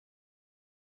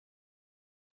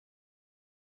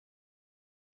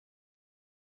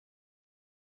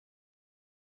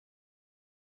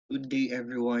Good day,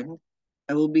 everyone.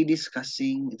 I will be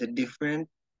discussing the different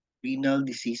renal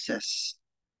diseases.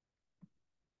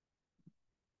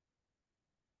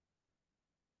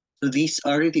 So these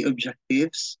are the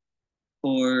objectives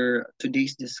for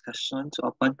today's discussion.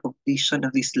 So upon completion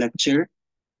of this lecture,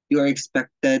 you are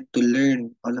expected to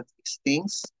learn all of these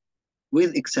things,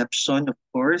 with exception, of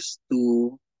course,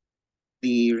 to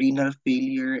the renal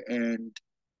failure and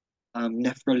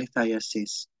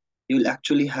nephrolithiasis. You'll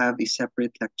actually have a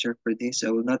separate lecture for this.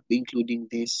 I will not be including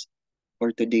this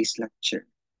for today's lecture.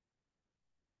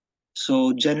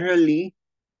 So generally,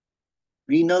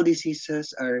 renal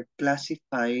diseases are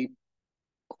classified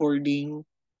according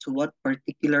to what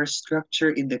particular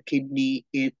structure in the kidney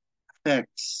it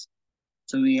affects.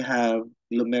 So we have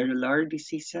glomerular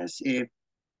diseases if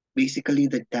basically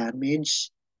the damage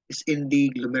is in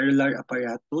the glomerular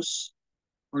apparatus,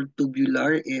 or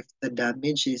tubular if the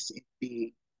damage is in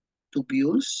the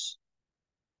tubules,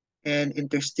 and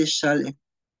interstitial if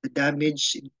the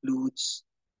damage includes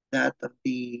that of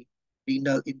the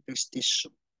renal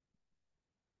interstitium.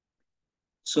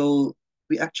 So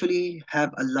we actually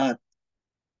have a lot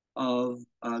of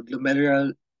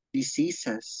glomerular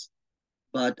diseases,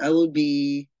 but I will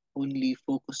be only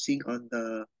focusing on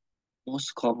the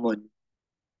most common.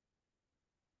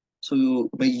 So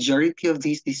majority of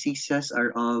these diseases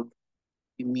are of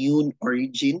immune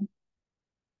origin,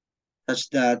 such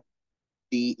that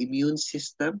the immune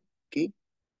system, okay,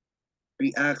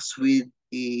 reacts with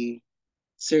a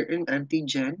certain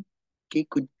antigen, okay,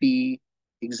 could be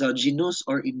exogenous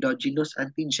or endogenous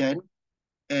antigen,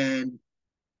 and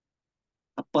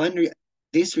upon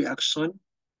this reaction,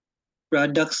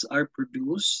 products are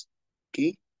produced,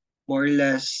 okay? More or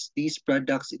less, these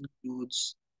products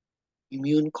includes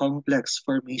immune complex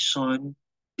formation,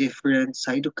 different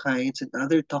cytokines, and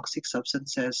other toxic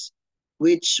substances,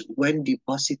 which, when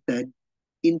deposited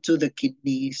into the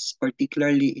kidneys,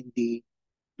 particularly in the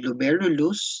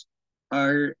glomerulus,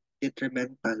 are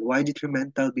detrimental. Why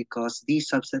detrimental? Because these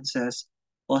substances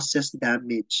causes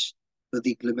damage to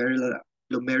the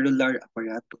glomerular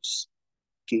apparatus.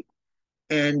 Okay.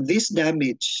 And this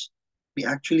damage may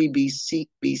actually be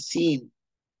seen,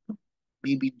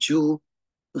 maybe due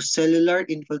to cellular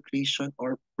infiltration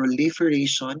or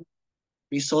proliferation,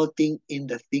 resulting in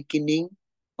the thickening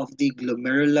of the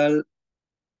glomerular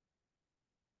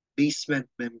basement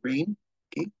membrane.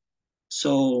 Okay,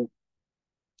 so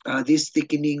this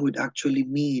thickening would actually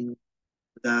mean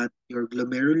that your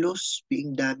glomerulus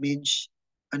being damaged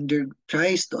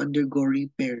tries to undergo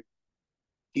repair.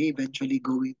 Okay, eventually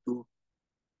going to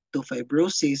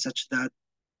fibrosis, such that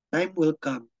time will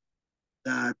come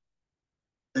that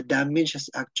the damage has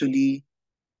actually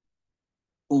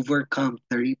overcome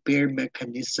the repair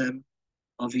mechanism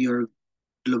of your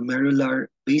glomerular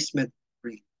basement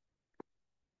membrane.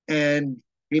 And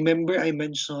remember, I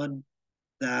mentioned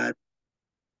that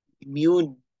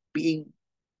immune being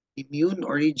immune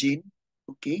origin,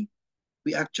 okay,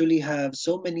 we actually have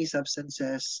so many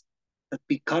substances that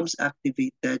becomes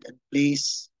activated and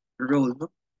plays a role. No?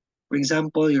 For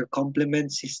example, your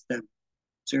complement system.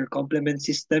 So your complement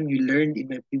system, you learned in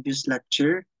my previous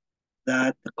lecture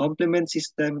that the complement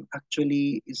system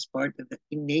actually is part of the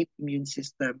innate immune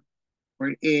system,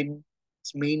 wherein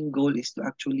its main goal is to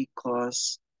actually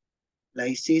cause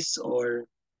lysis or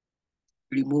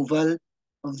removal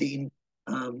of the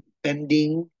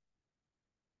pending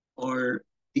or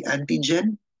the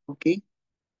antigen. Okay.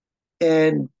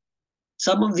 And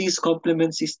some of these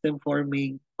complement system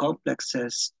forming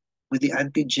complexes with the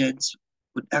antigens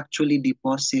would actually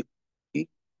deposit, okay,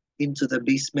 into the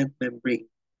basement membrane,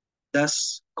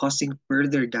 thus causing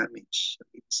further damage.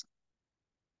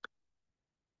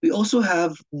 We also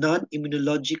have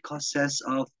non-immunologic causes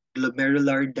of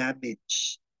glomerular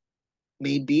damage,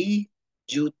 maybe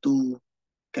due to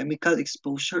chemical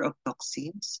exposure of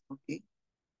toxins. Okay,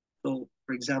 so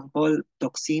for example,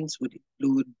 toxins would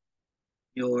include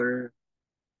your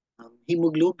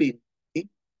hemoglobin, okay,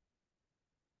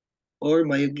 or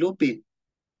myoglobin.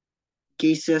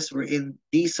 Cases wherein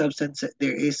these substances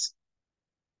there is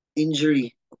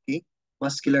injury, okay,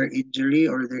 muscular injury,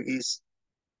 or there is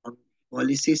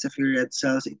hemolysis of your red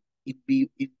cells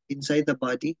inside the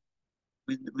body.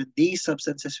 When these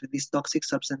substances, when these toxic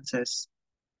substances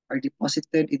are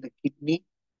deposited in the kidney,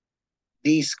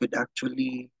 these could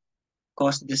actually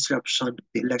cause disruption of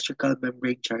the electrical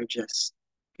membrane charges,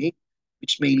 okay,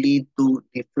 which may lead to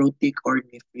nephrotic or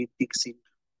nephritic syndrome.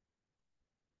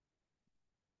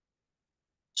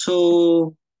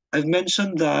 So I've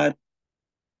mentioned that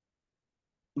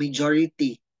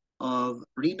majority of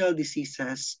renal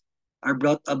diseases are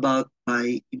brought about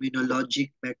by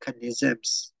immunologic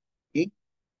mechanisms. Okay?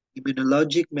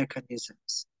 immunologic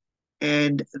mechanisms.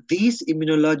 And these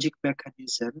immunologic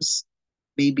mechanisms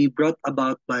may be brought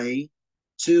about by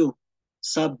two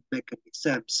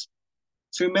sub-mechanisms.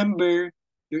 So remember,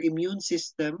 your immune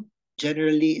system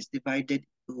generally is divided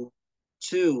into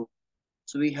two.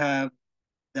 So we have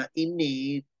the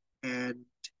and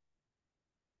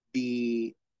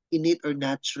the innate or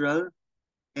natural,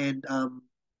 and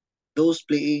those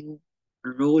playing a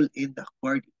role in the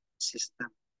acquired immune system.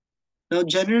 Now,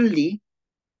 generally,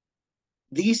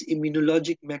 these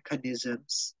immunologic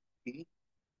mechanisms, okay,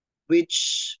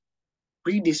 which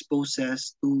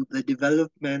predisposes to the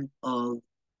development of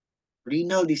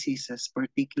renal diseases,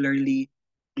 particularly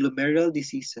glomerular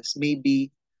diseases, may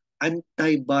be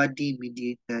antibody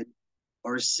mediated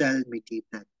or cell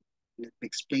mediated. Let me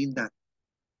explain that.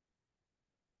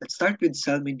 Let's start with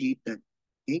cell mediated.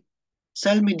 Okay?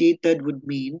 Cell mediated would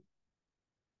mean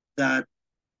that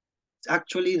it's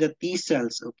actually the T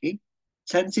cells, okay?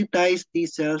 Sensitized T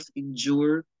cells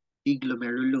injure the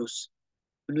glomerulus.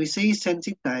 When we say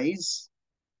sensitize,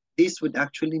 this would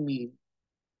actually mean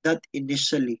that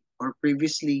initially or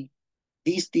previously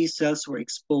these T cells were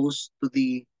exposed to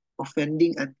the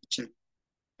offending antigen.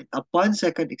 And upon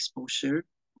second exposure,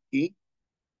 okay,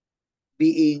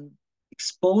 being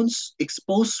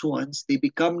exposed ones, they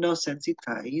become now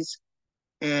sensitized.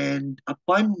 And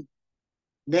upon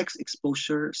next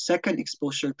exposure, second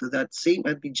exposure to that same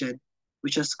antigen,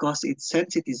 which has caused its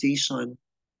sensitization,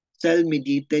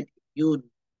 cell-mediated immune,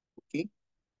 okay,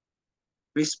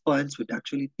 response would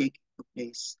actually take into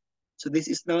place. So this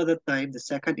is now the time, the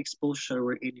second exposure,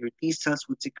 wherein your T cells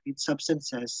would secrete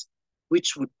substances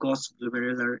which would cause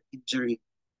glomerular injury.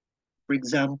 For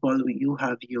example, you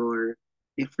have your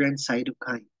different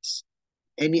cytokines,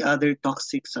 any other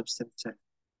toxic substances.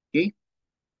 Okay.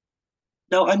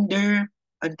 Now, under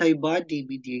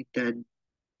antibody-mediated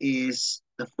is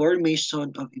the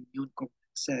formation of immune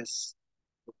complexes.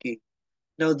 Okay.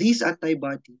 Now, these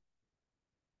antibody,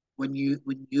 when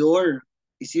your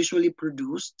is usually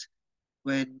produced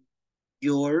when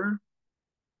your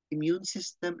immune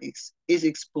system is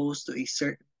exposed to a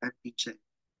certain antigen.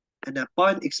 And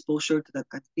upon exposure to that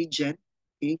antigen,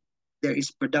 okay, there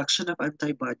is production of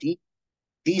antibody.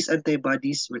 These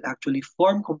antibodies will actually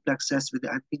form complexes with the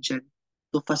antigen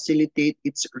to facilitate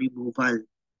its removal.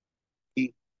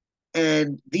 Okay?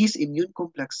 And these immune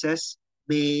complexes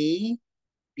may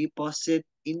deposit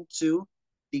into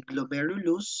the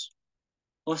glomerulus,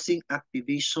 causing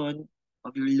activation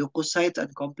of your leukocytes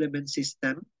and complement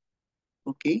system,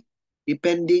 okay,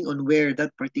 depending on where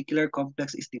that particular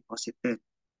complex is deposited.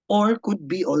 Or could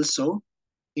be also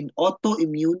in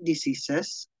autoimmune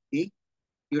diseases, okay,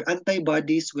 your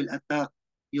antibodies will attack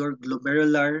your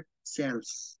glomerular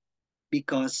cells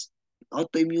because in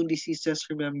autoimmune diseases,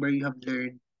 remember, you have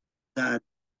learned that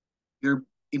your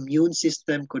immune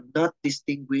system could not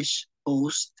distinguish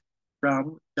host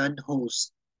from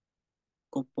non-host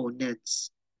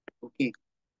components. Okay.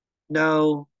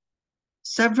 Now,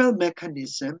 several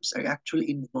mechanisms are actually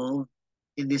involved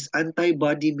in this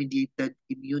antibody-mediated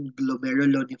immune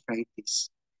glomerulonephritis.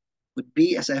 Would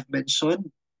be, as I've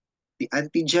mentioned, the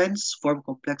antigens form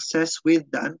complexes with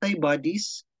the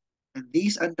antibodies, and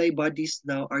these antibodies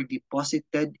now are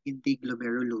deposited in the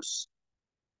glomerulus.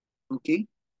 Okay?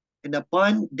 And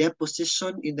upon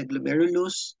deposition in the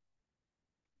glomerulus,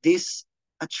 this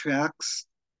attracts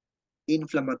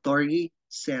inflammatory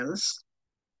cells.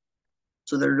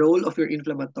 So the role of your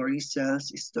inflammatory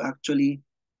cells is to actually,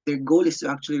 their goal is to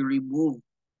actually remove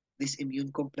these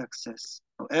immune complexes.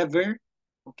 However,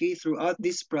 okay, throughout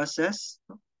this process,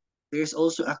 there's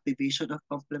also activation of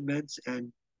complements,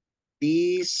 and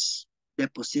this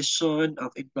deposition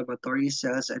of inflammatory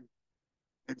cells and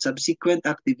subsequent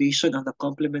activation of the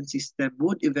complement system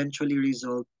would eventually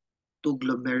result to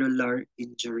glomerular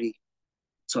injury.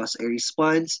 So as a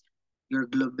response, your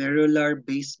glomerular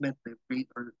basement membrane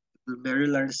or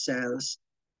glomerular cells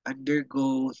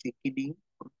undergo thickening,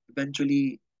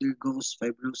 eventually undergoes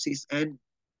fibrosis and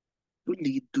to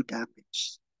lead to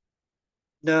damage.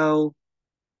 Now,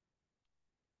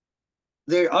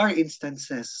 there are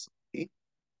instances, okay,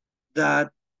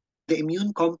 that the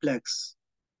immune complex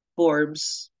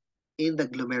forms in the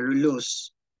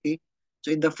glomerulus. Okay?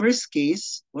 So in the first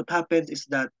case, what happens is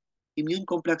that immune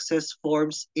complexes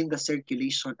forms in the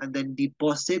circulation and then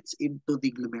deposits into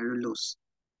the glomerulus.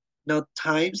 Now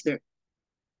times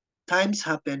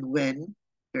happen when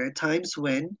there are times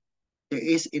when there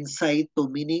is in situ,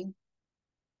 meaning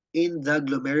in the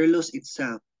glomerulus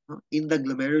itself. In the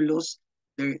glomerulus,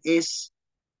 there is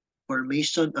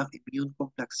formation of immune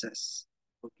complexes.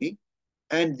 Okay?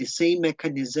 And the same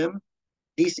mechanism,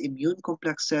 these immune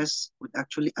complexes would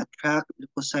actually attract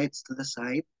leukocytes to the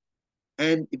site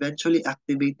and eventually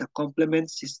activate the complement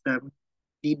system,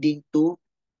 leading to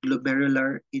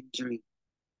glomerular injury.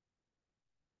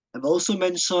 I've also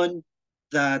mentioned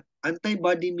that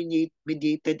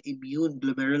antibody-mediated immune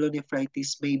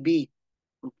glomerulonephritis may be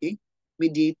okay,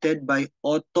 mediated by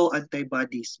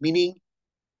autoantibodies, meaning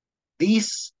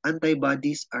these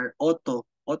antibodies are auto.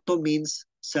 Auto means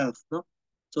self, no?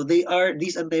 So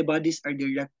these antibodies are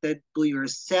directed to your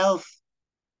self,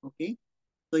 okay?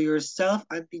 To your self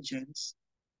antigens,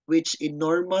 which in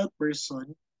normal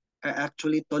person are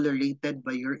actually tolerated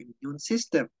by your immune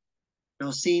system.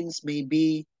 Now, since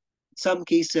maybe in some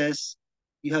cases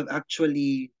you have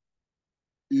actually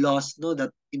lost no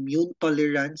that immune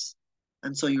tolerance,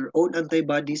 and so your own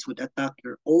antibodies would attack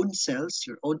your own cells,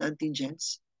 your own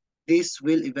antigens. This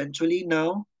will eventually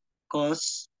now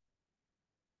cause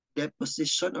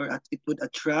deposition, or it would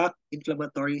attract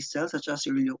inflammatory cells such as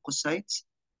your leukocytes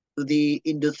to the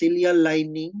endothelial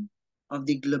lining of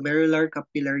the glomerular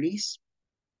capillaries,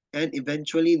 and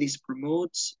eventually this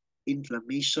promotes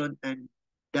inflammation and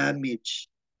damage,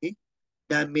 okay?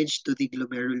 Damage to the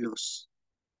glomerulus.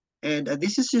 And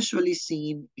this is usually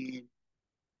seen in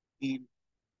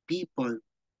people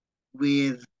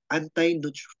with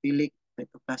anti-neutrophilic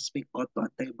cytoplasmic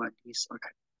autoantibodies or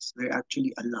antibodies. There are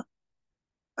actually a lot.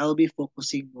 I'll be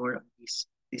focusing more on this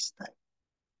time.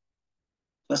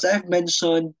 So as I've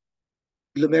mentioned,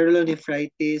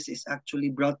 glomerulonephritis is actually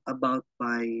brought about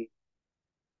by,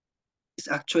 is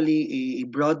actually a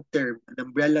broad term, an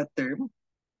umbrella term,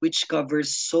 which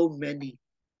covers so many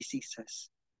diseases.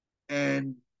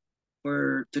 And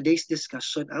for today's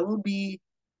discussion, I will be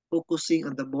focusing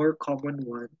on the more common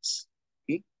ones.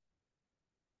 Okay,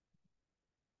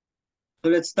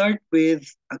 so let's start with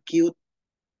acute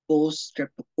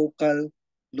post-streptococcal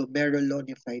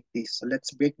glomerulonephritis. So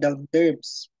let's break down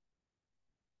terms.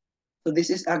 So this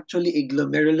is actually a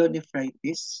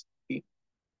glomerulonephritis, okay,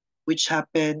 which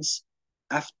happens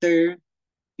after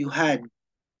you had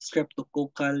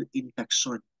streptococcal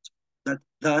infection.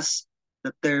 Thus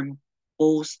the term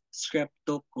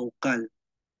post-streptococcal.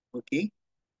 Okay,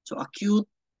 so acute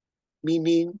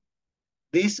meaning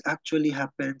this actually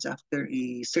happens after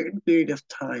a certain period of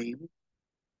time,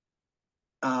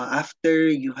 after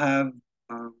you have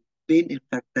been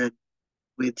infected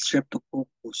with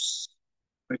streptococcus,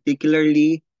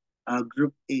 particularly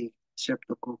group A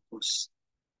streptococcus.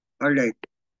 All right.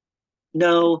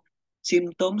 Now,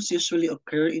 symptoms usually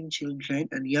occur in children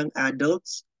and young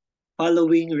adults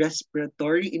following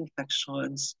respiratory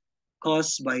infections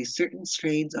caused by certain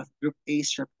strains of group A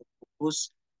streptococcus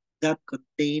that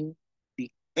contain the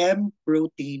M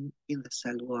protein in the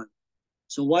cell wall.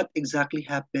 So what exactly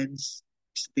happens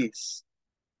is this.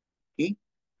 Okay?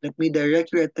 Let me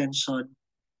direct your attention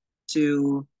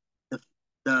to the,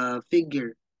 the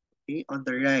figure, okay, on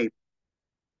the right.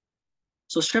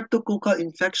 So streptococcal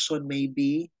infection may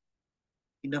be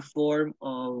in a form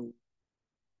of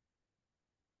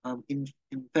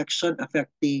infection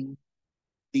affecting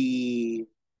the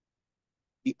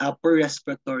upper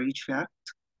respiratory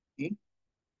tract, okay?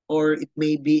 Or it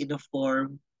may be in a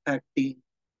form affecting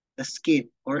the skin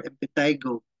or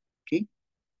impetigo, okay?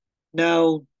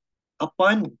 Now,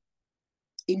 upon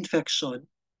infection,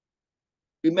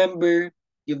 remember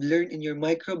you've learned in your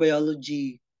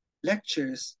microbiology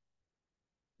lectures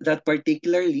that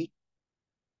particularly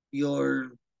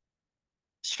your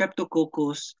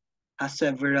streptococcus has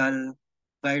several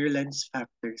virulence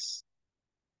factors.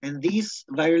 And these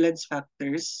virulence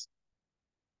factors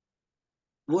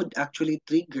would actually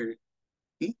trigger,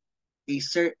 okay, a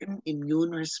certain immune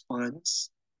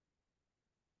response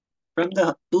from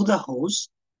the to the host,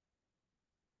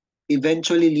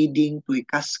 eventually leading to a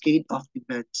cascade of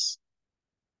events.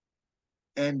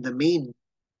 And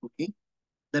okay,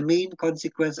 the main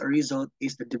consequence or result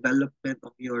is the development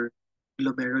of your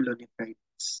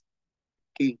glomerulonephritis.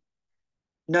 Okay.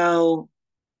 Now,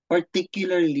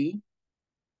 particularly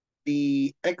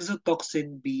the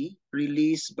exotoxin B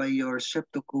released by your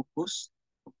streptococcus,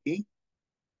 okay,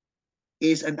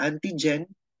 is an antigen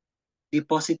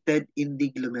deposited in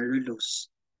the glomerulus.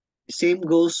 The same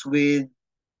goes with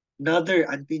another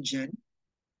antigen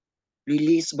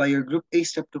released by your group A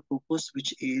streptococcus,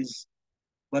 which is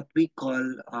what we call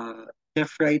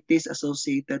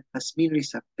nephritis-associated plasmin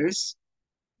receptors.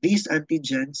 These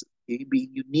antigens, okay,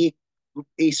 being unique group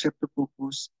A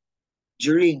streptococcus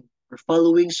during or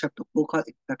following streptococcal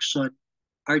infection,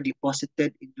 are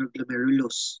deposited in your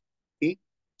glomerulus. Okay?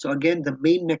 So again, the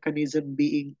main mechanism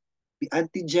being the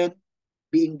antigen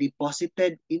being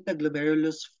deposited in the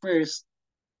glomerulus first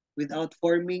without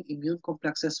forming immune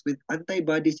complexes with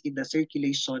antibodies in the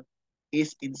circulation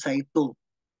is in situ.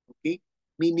 Okay?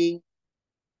 Meaning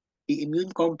the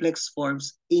immune complex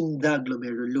forms in the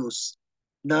glomerulus,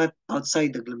 not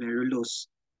outside the glomerulus.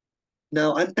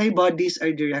 Now, antibodies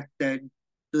are directed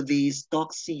to these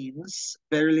toxins,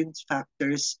 virulent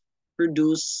factors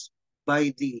produced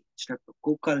by the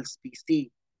streptococcal species.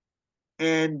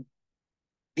 And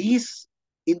these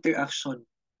interaction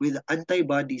with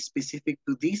antibodies specific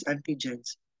to these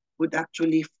antigens would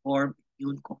actually form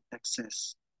immune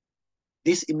complexes.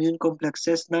 These immune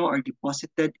complexes now are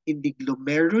deposited in the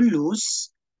glomerulus,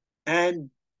 and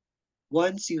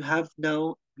once you have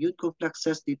now immune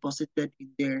complexes deposited in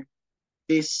there,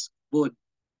 this would,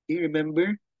 do you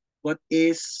remember what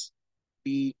is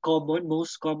the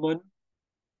most common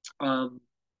um,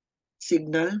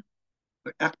 signal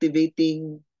or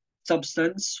activating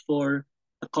substance for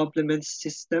the complement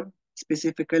system,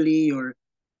 specifically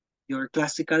your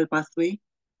classical pathway,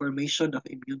 formation of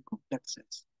immune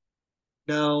complexes.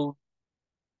 Now,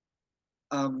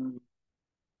 um,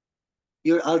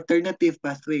 your alternative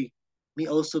pathway may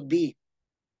also be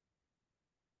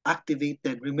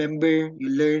activated. Remember, you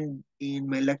learned in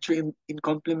my lecture in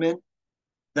complement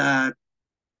that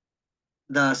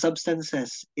the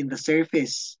substances in the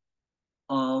surface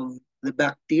of the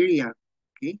bacteria,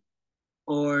 okay,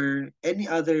 or any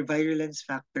other virulence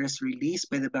factors released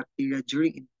by the bacteria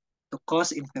to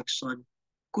cause infection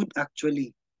could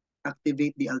actually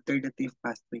activate the alternative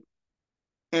pathway.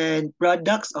 And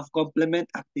products of complement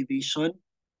activation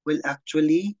will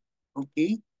actually,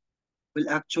 okay, will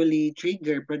actually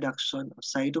trigger production of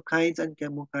cytokines and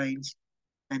chemokines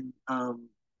and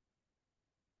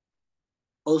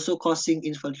also causing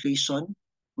infiltration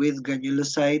with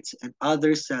granulocytes and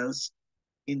other cells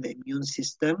in the immune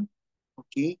system.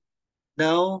 Okay,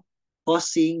 now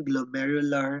causing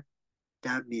glomerular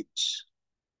damage.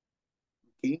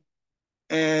 Okay,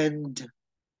 and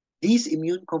these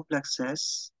immune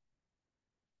complexes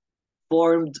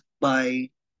formed by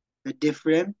the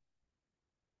different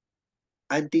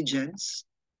antigens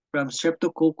from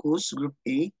Streptococcus group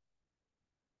A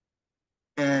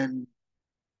and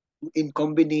in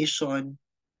combination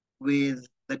with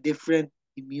the different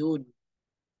immune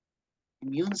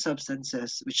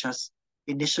substances which has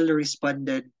initially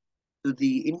responded to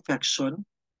the infection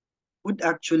would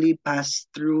actually pass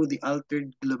through the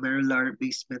altered glomerular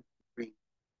basement membrane,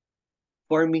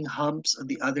 forming humps on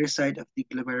the other side of the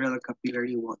glomerular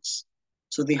capillary walls.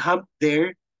 So the hump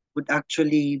there would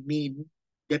actually mean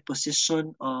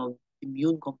deposition of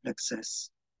immune complexes.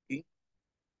 Okay?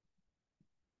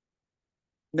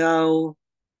 Now,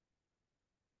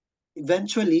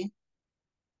 eventually,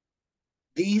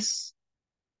 this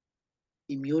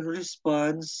immune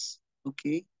response,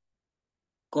 okay,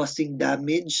 causing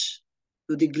damage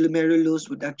to the glomerulus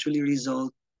would actually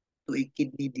result to a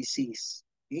kidney disease.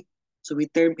 Okay? So we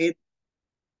term it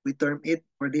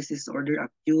for this disorder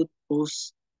acute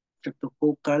post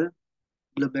streptococcal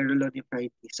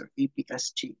glomerulonephritis or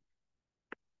APSG.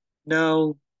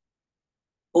 Now,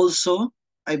 also,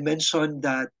 I mentioned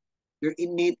that your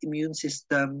innate immune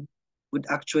system would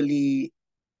actually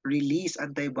release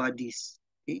antibodies,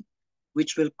 okay,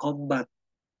 which will combat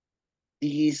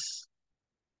these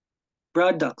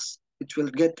products, which will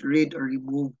get rid or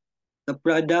remove the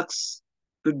products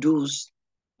produced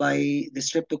by the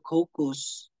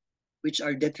streptococcus, which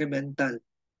are detrimental,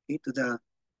 okay, to the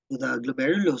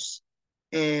glomerulus.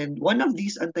 And one of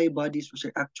these antibodies which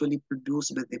are actually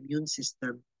produced by the immune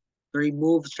system to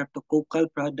remove streptococcal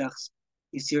products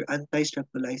is your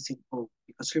anti-streptolysin O.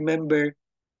 Because remember,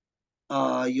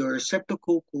 your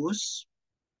streptococcus,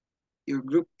 your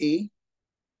group A,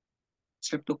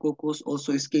 streptococcus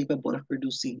also is capable of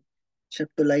producing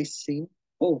streptolysin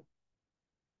O.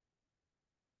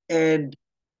 And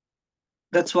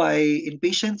that's why in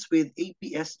patients with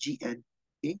APSGN,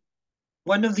 okay,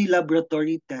 one of the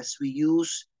laboratory tests we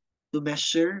use to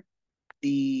measure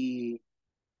the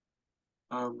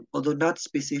although not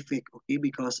specific, okay,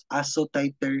 because ASO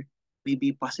titer may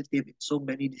be positive in so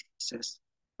many diseases.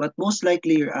 But most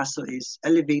likely your ASO is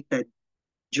elevated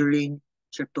during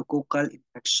streptococcal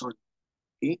infection,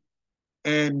 okay?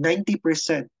 And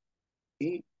 90%,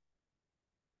 okay,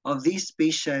 of these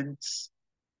patients,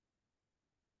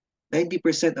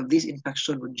 90% of this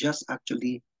infection would just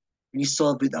actually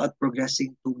resolve without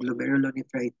progressing to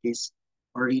glomerulonephritis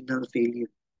or renal failure.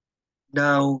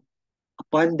 Now,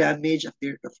 upon damage of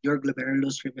your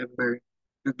glomerulus, remember,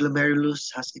 your glomerulus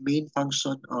has a main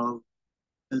function of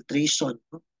filtration,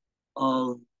 no,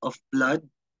 of blood,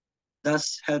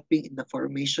 thus helping in the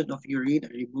formation of urine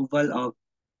and removal of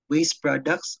waste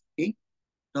products. Okay?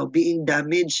 Now, being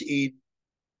damaged in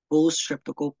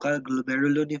post-streptococcal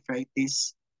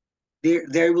glomerulonephritis,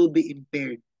 there will be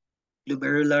impaired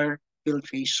glomerular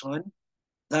filtration,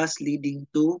 thus leading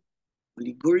to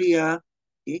oliguria,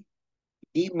 okay,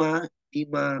 edema,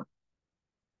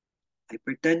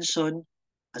 hypertension,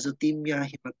 azotemia,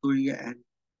 hematuria,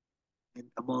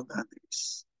 and among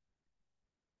others.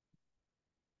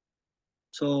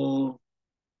 So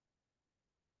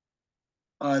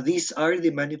these are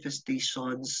the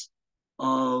manifestations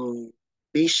of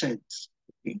patients,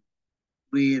 okay,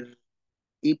 with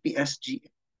APSG.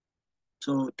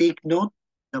 So take note,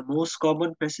 the most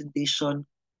common presentation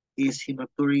is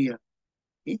hematuria,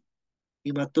 okay?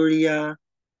 Hematuria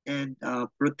and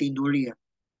proteinuria.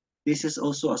 This is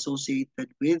also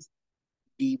associated with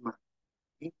edema.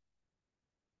 Okay?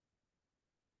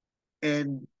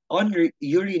 And on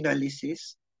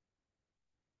urinalysis,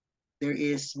 there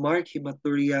is marked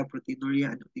hematuria,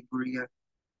 proteinuria, and oliguria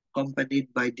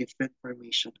accompanied by different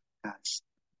formation of gas.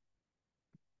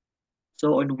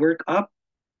 So on workup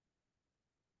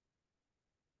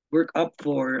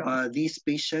for these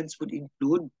patients would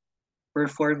include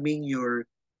performing your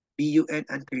BUN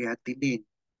and creatinine.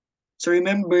 So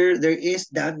remember, there is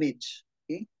damage,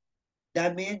 okay?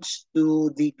 Damage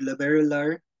to the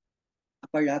glomerular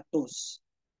apparatus.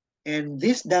 And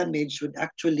this damage would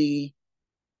actually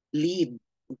lead,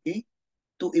 okay,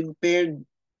 to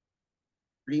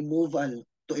removal,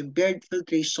 to impaired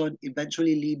filtration,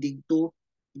 eventually leading to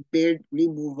impaired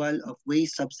removal of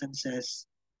waste substances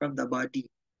from the body.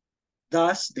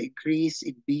 Thus, the increase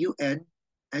in BUN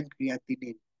and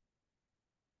creatinine.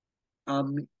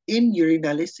 In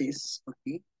urinalysis,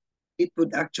 okay, it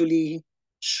would actually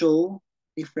show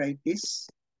nephritis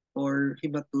or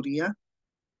hematuria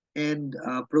and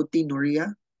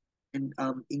proteinuria and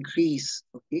increase,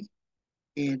 okay,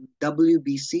 in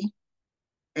WBC.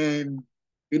 And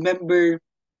remember,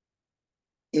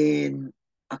 in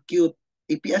acute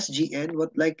APSGN,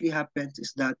 what likely happens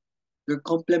is that your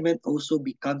complement also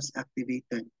becomes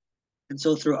activated. And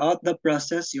so throughout the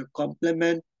process, your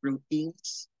complement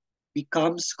proteins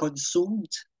becomes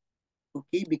consumed,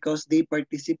 okay, because they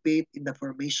participate in the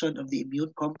formation of the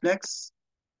immune complex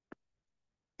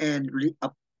and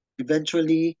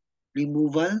eventually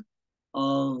removal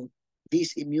of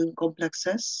these immune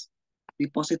complexes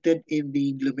deposited in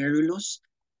the glomerulus.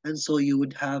 And so you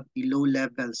would have the low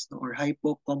levels or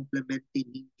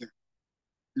hypocomplementemia,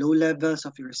 low levels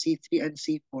of your C3 and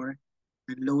C4,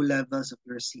 and low levels of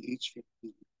your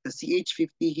CH50. The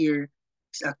CH50 here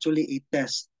is actually a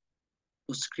test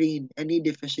to screen any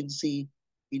deficiency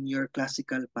in your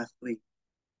classical pathway.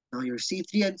 Now, your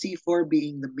C3 and C4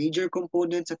 being the major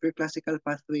components of your classical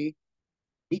pathway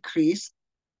decreased,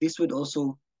 this would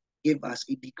also give us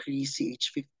a decreased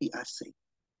CH50 assay.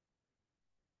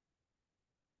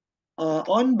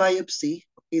 On biopsy,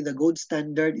 okay, the gold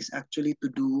standard is actually to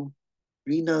do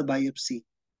renal biopsy.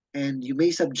 And you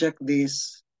may subject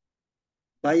this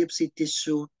biopsy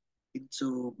tissue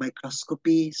into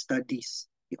microscopy studies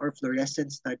or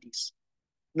fluorescence studies.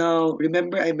 Now,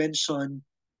 remember I mentioned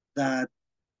that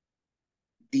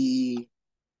the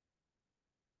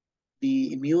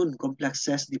the immune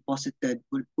complexes deposited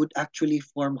would actually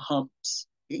form humps.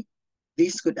 Okay?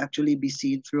 This could actually be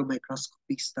seen through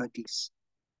microscopic studies.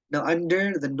 Now,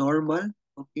 under the normal,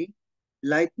 okay,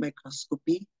 light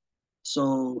microscopy,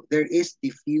 so there is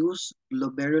diffuse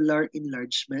glomerular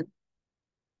enlargement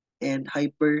and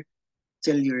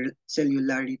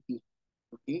hypercellularity.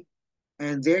 Okay?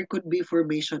 And there could be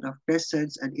formation of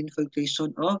presence and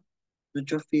infiltration of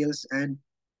neutrophils and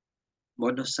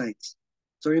monocytes.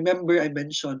 So remember I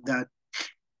mentioned that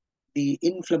the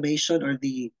inflammation or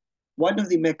the one of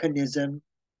the mechanism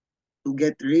to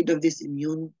get rid of these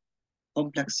immune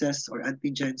complexes or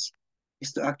antigens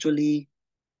is to actually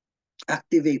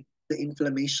activate the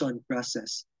inflammation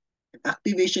process. And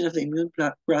activation of the immune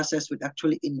process would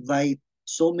actually invite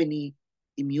so many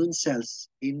immune cells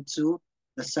into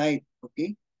the site,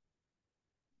 okay?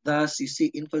 Thus, you see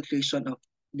infiltration of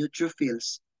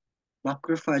neutrophils,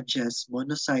 macrophages,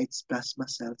 monocytes, plasma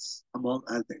cells, among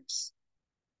others.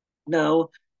 Now,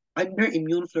 under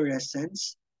immune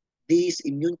fluorescence, these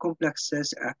immune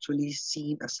complexes are actually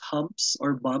seen as humps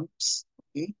or bumps,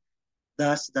 okay?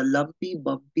 Thus, the lumpy,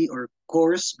 bumpy, or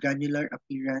coarse granular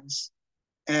appearance.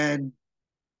 And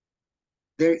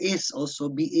there is also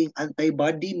being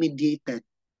antibody mediated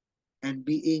and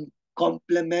being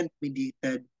complement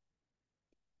mediated.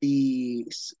 The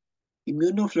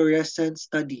immunofluorescence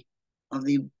study of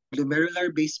the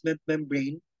glomerular basement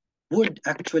membrane would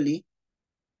actually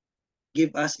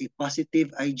give us a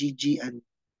positive IgG and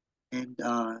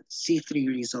C3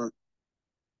 result.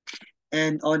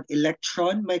 And on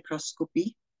electron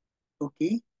microscopy,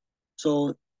 okay,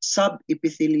 so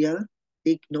subepithelial,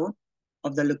 take note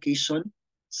of the location,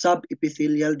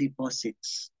 subepithelial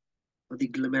deposits of the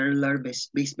glomerular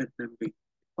basement membrane.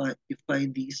 You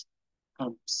find these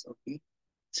humps, okay,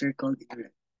 circled in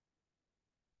red.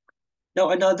 Now,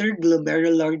 another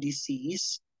glomerular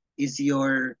disease is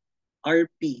your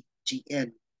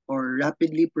RPGN, or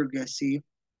rapidly progressive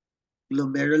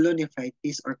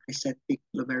glomerulonephritis or crescentic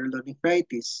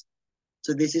glomerulonephritis.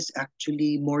 So this is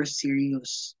actually more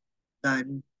serious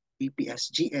than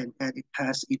BPSGN, and it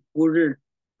has a poorer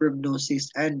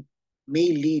prognosis and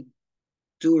may lead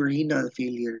to renal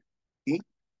failure. Okay?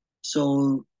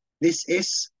 So this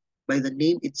is by the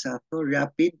name itself, no,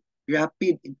 rapid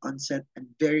in onset and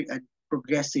very and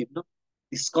progressive. No,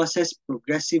 this causes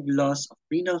progressive loss of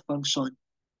renal function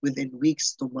within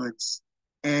weeks to months.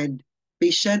 And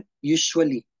patient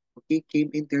usually, okay,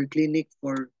 came into your clinic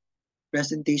for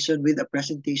presentation with a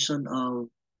presentation of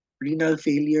renal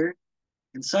failure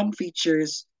and some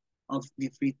features of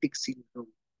nephritic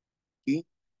syndrome. Okay,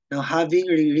 now having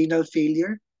renal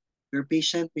failure, your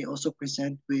patient may also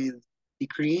present with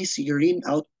decreased urine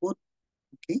output,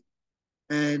 okay?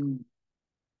 And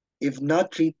if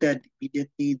not treated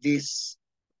immediately, this,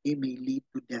 okay, may lead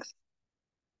to death,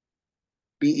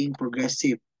 being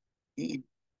progressive, okay,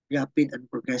 rapid and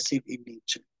progressive in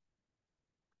nature.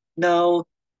 Now,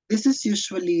 this is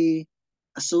usually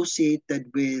associated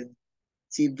with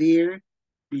severe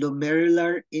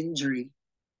glomerular injury,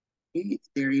 okay,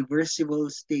 the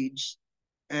reversible stage,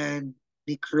 and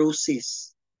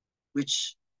necrosis,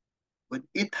 which when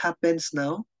it happens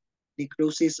now,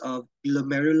 necrosis of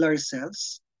glomerular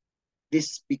cells,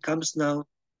 this becomes now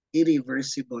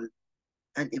irreversible.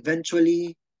 And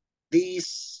eventually,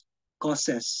 these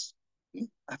causes, okay,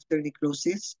 after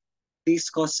necrosis, these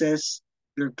causes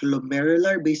your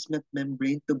glomerular basement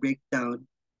membrane to break down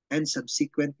and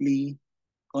subsequently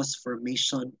cause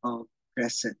formation of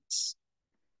crescents.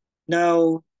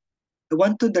 Now, I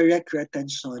want to direct your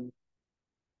attention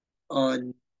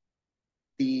on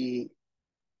the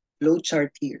flow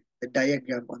chart here, the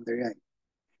diagram on the right.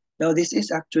 Now, this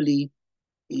is actually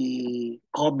a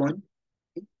common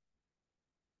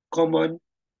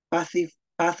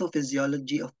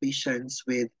pathophysiology of patients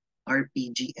with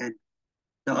RPGN.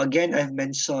 Now, again, I've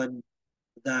mentioned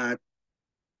that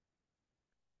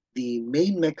the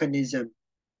main mechanism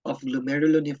of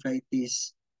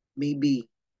glomerulonephritis may be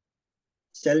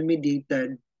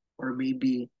cell-mediated or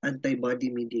maybe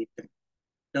antibody-mediated.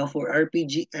 Now, for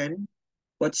RPGN,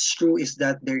 what's true is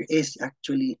that there is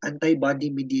actually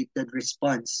antibody-mediated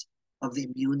response of the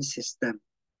immune system.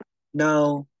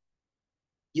 Now,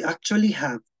 you actually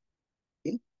have,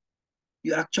 okay,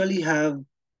 you actually have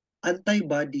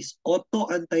antibodies,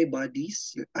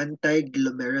 autoantibodies, your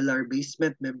anti-glomerular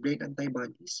basement membrane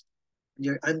antibodies,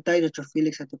 your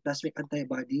anti-neutrophilic cytoplasmic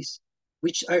antibodies,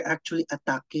 which are actually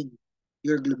attacking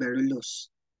your glomerulus.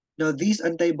 Now, these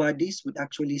antibodies would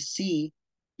actually see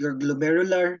your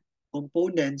glomerular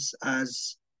components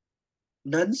as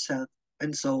non-self,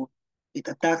 and so it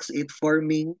attacks it,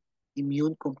 forming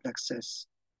immune complexes.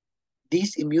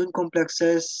 These immune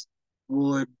complexes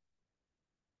would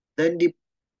then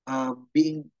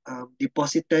being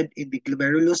deposited in the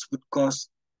glomerulus would cause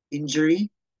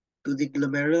injury to the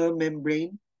glomerular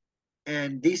membrane,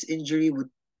 and this injury would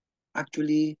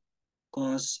actually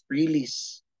cause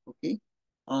release, okay,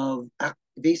 of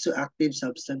vasoactive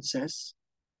substances,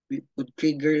 which would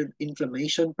trigger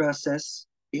inflammation process,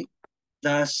 okay,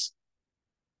 thus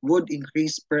would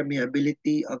increase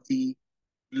permeability of the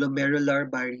glomerular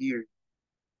barrier.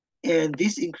 And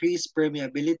this increased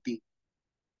permeability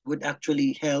would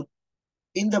actually help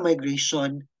in the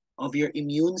migration of your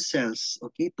immune cells,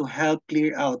 okay, to help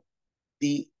clear out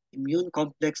the immune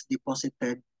complex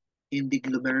deposited in the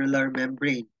glomerular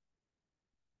membrane.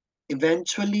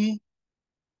 Eventually,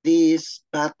 this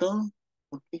battle,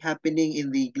 okay, happening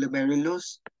in the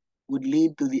glomerulus would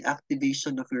lead to the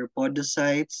activation of your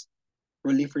podocytes,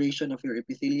 proliferation of your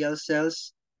epithelial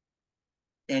cells,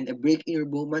 and a break in your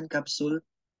Bowman capsule,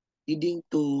 leading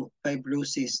to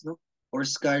fibrosis, no, or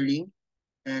scarring,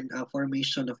 and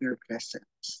formation of your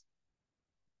crescents.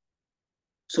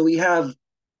 So we have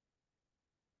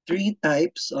three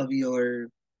types of your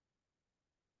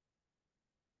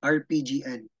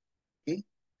RPGN. Okay?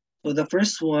 So the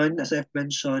first one, as I've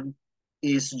mentioned,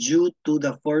 is due to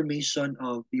the formation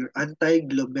of your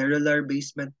anti-glomerular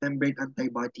basement membrane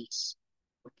antibodies.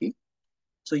 Okay?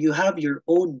 So you have your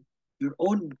own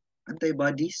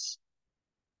antibodies,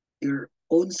 your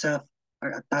own self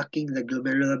are attacking the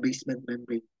glomerular basement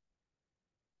membrane,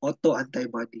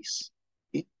 autoantibodies.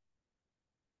 Okay?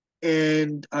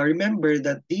 And remember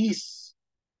that these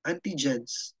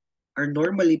antigens are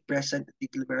normally present in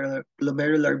the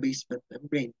glomerular basement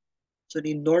membrane. So in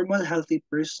a normal healthy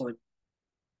person,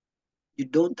 you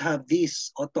don't have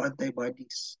these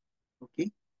autoantibodies.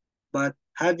 Okay? But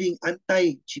having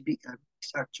anti-GBM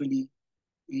is actually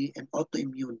an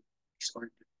autoimmune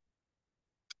disorder.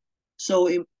 So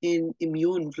in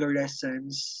immune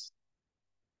fluorescence,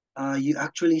 you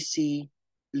actually see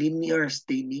linear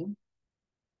staining,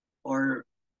 or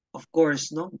of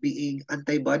course, no, being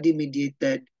antibody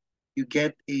mediated, you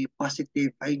get a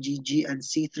positive IgG and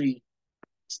C3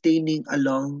 staining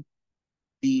along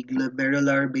the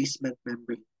glomerular basement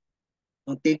membrane.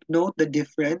 Now take note the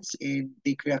difference in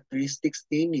the characteristic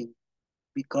staining,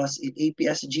 because in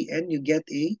APSGN you get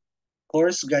a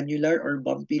coarse granular or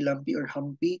bumpy, lumpy, or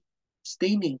humpy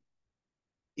staining.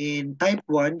 In type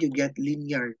 1, you get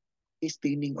linear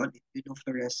staining on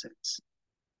immunofluorescence.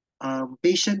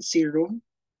 Patient serum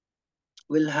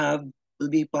will have will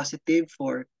be positive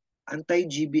for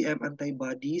anti-GBM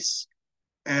antibodies,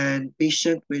 and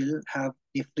patient will have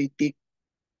nephritic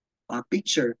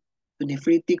picture. So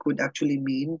nephritic would actually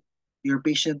mean your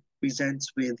patient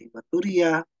presents with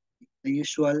hematuria, the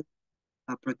usual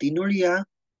proteinuria,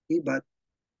 okay, but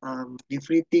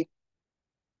nephritic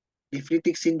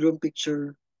syndrome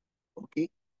picture, okay,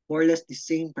 more or less the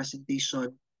same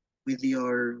presentation with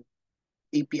your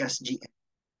APSGN.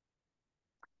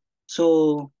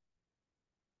 So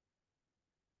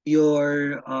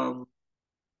your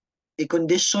a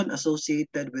condition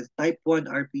associated with type 1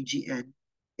 RPGN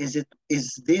is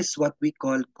this what we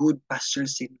call good pasture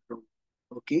syndrome.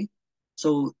 Okay?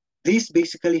 So this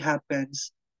basically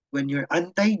happens when your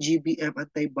anti-GBM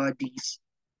antibodies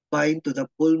bind to the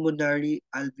pulmonary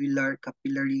alveolar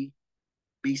capillary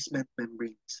basement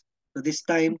membranes. So this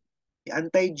time, the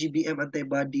anti-GBM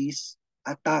antibodies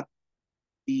attack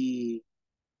the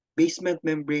basement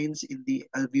membranes in the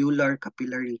alveolar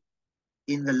capillary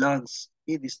in the lungs,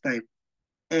 okay, this time.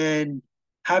 And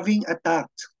having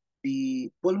attacked the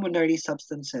pulmonary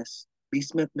substances,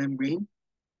 basement membrane,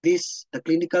 the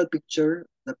clinical picture,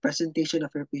 the presentation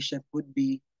of your patient would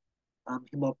be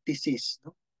hemoptysis.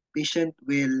 No? Patient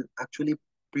will actually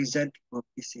present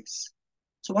hemoptysis.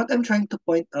 So what I'm trying to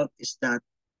point out is that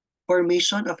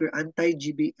formation of your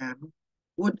anti-GBM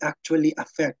would actually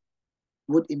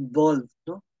would involve,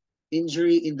 no,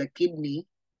 injury in the kidney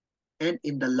and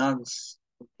in the lungs.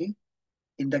 Okay?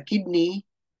 In the kidney,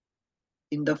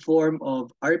 in the form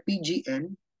of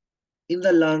RPGN, in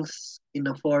the lungs, in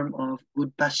the form of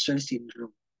good pasture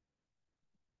syndrome.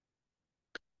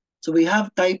 So we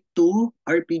have type 2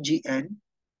 RPGN,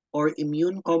 or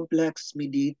immune complex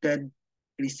mediated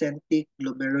crescentic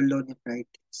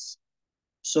glomerulonephritis.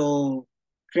 So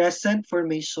crescent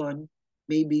formation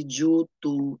may be due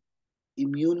to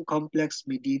immune complex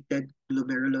mediated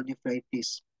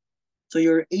glomerulonephritis. So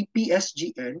your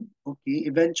APSGN, okay,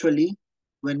 eventually,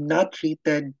 when not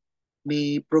treated,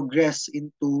 may progress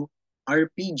into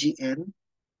RPGN,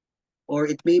 or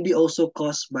it may be also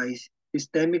caused by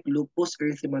systemic lupus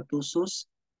erythematosus,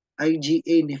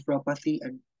 IgA nephropathy,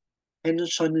 and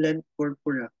Henschonland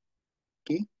purpura.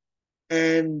 Okay?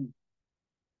 And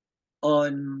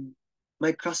on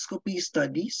microscopy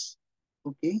studies,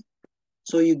 okay,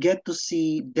 so you get to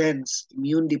see dense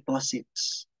immune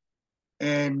deposits.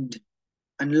 And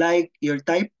unlike your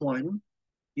type 1,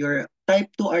 your type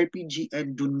 2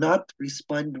 RPGN do not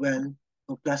respond well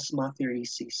to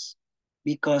plasmapheresis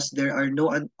because there are no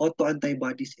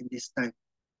autoantibodies in this time.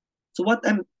 So what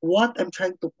I'm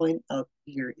trying to point out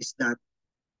here is that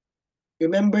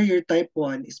remember your type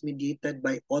 1 is mediated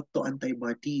by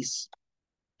autoantibodies.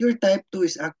 Your type 2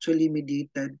 is actually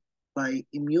mediated by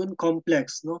immune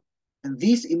complex, no? And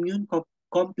this immune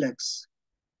complex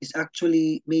is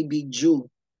actually maybe due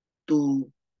to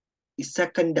a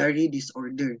secondary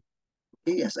disorder,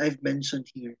 okay, as I've mentioned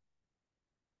here.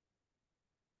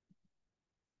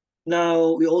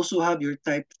 Now, we also have your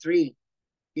type 3,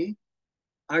 okay?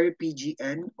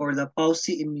 RPGN, or the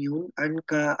palsy immune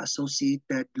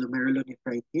ANCA-associated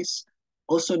glomerulonephritis,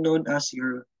 also known as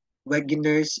your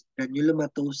Wegener's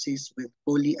granulomatosis with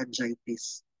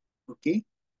polyangiitis. Okay?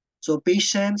 So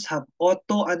patients have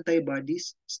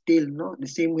autoantibodies still, no? The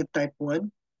same with type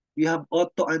 1. You have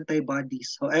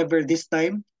autoantibodies. However, this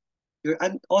time, your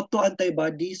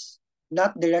autoantibodies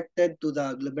not directed to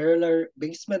the glomerular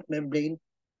basement membrane,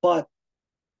 but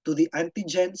to the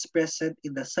antigens present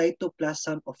in the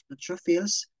cytoplasm of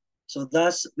neutrophils. So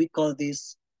thus, we call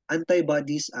these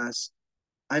antibodies as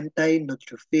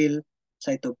anti-neutrophil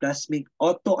cytoplasmic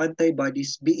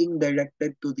autoantibodies being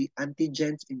directed to the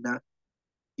antigens in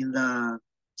the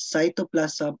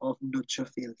cytoplasm of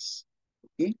neutrophils.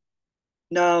 Okay?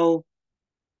 Now,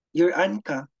 your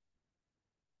ANCA,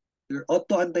 your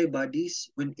autoantibodies,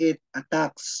 when it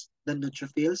attacks the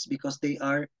neutrophils because they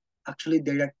are actually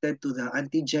directed to the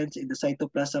antigens in the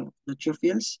cytoplasm of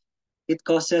neutrophils, it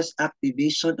causes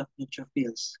activation of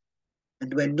neutrophils.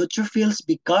 And when neutrophils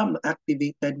become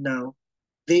activated now,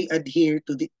 they adhere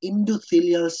to the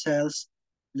endothelial cells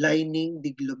lining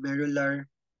the glomerular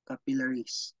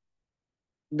capillaries.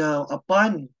 Now,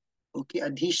 upon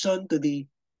adhesion to the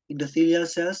endothelial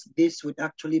cells, this would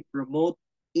actually promote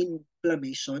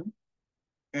inflammation.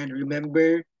 And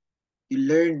remember, you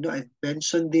learned, no, I've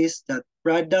mentioned this, that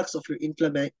products of your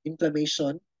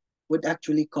inflammation would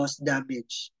actually cause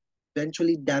damage,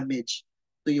 eventually damage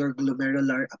to your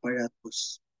glomerular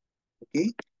apparatus.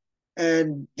 Okay?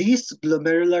 And this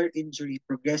glomerular injury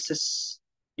progresses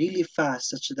really fast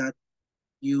such that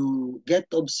you get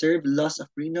to observe loss of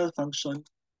renal function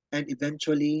and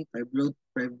eventually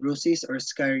fibrosis or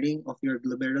scarring of your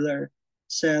glomerular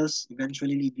cells,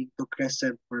 eventually leading to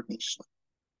crescent formation.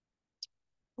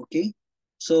 Okay?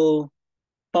 So,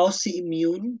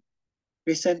 pauci-immune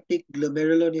presentic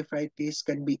glomerulonephritis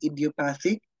can be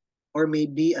idiopathic or may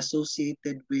be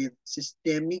associated with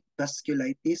systemic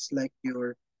vasculitis like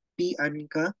your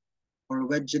P-ANCA or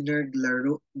Wegener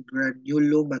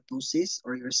granulomatosis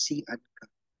or your C-ANCA,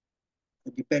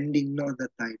 depending on the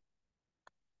type.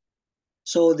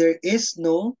 So there is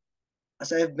no,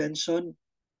 as I've mentioned,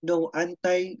 no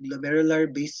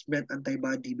anti-glomerular basement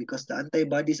antibody because the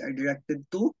antibodies are directed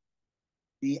to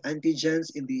the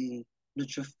antigens in the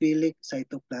neutrophilic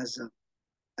cytoplasm,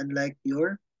 unlike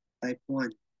your type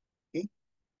 1. Okay?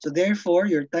 So therefore,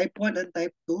 your type 1 and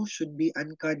type 2 should be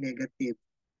ANCA negative.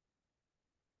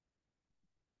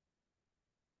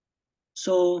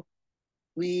 So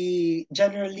we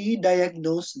generally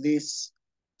diagnose this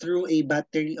through a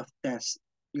battery of tests,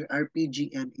 your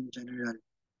RPGN in general.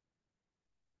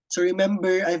 So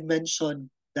remember, I've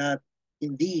mentioned that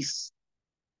in these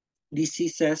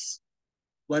diseases,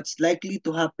 what's likely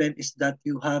to happen is that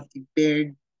you have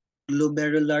impaired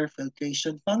glomerular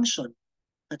filtration function,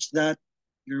 such that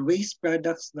your waste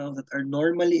products now that are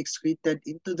normally excreted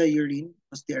into the urine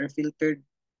because they are filtered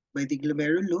by the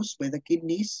glomerulus, by the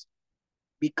kidneys,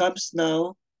 becomes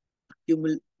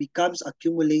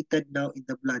accumulated now in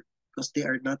the blood because they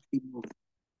are not removed.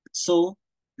 So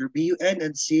your BUN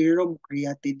and serum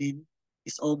creatinine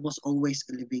is almost always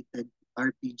elevated,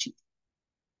 RPG.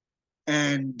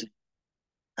 And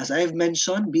as I've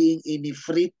mentioned, being a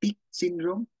nephritic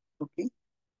syndrome, okay,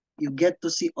 you get to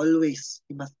see always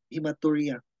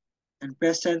hematuria and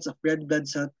presence of red blood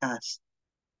cell cast.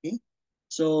 Okay,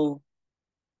 so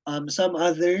some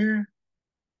other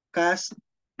cast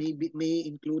may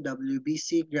include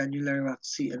WBC, granular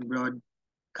waxy, and broad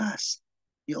cast.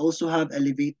 You also have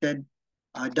elevated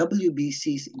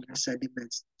WBCs in your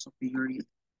sediments, so urine.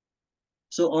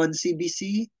 So on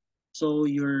CBC, so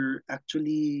you're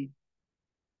actually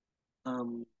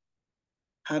um,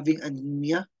 having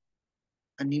anemia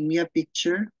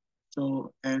picture.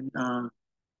 So and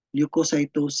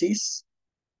leukocytosis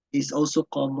is also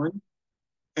common.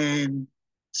 And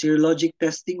serologic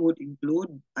testing would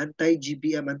include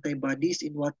anti-GBM antibodies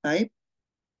in what type?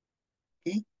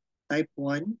 Okay, type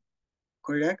 1,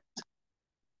 correct?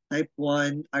 Type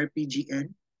 1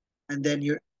 RPGN. And then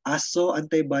your ASO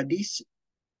antibodies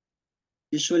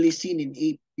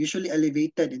usually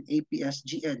elevated in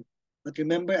APSGN. But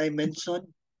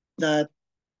that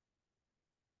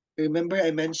remember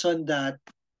I mentioned that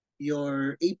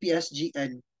your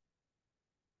APSGN,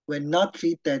 when not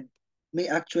treated, may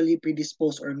actually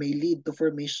predispose or may lead to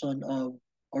formation of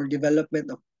or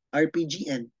development of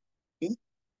RPGN. Okay?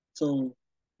 So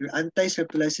your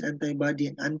anti-streptolysin antibody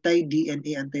and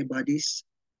anti-DNA antibodies.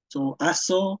 So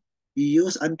ASO, you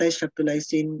use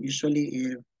anti-streptolysin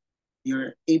usually if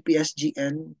your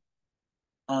APSGN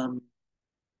um,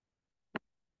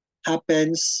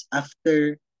 happens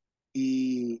after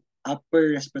a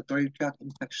upper respiratory tract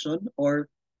infection, or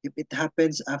if it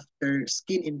happens after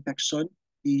skin infection,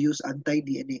 you use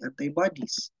anti-DNA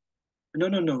antibodies.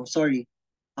 No, sorry.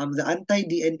 The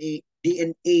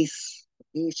anti-DNAs,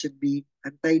 okay, should be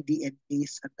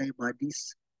anti-DNAs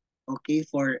antibodies, okay,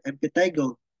 for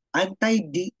impetigo.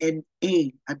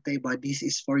 Anti-DNA antibodies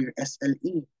is for your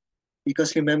SLE.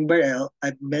 Because remember,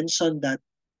 I've mentioned that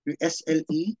your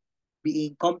SLE,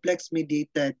 being complex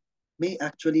mediated, may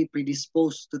actually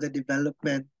predispose to the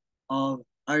development of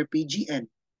RPGN,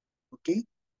 okay?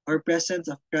 Or presence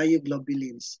of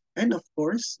cryoglobulins. And of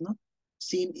course, no,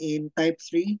 seen in type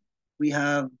 3, we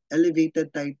have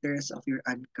elevated titers of your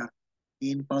ANCA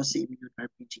in pauci-immune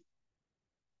RPG.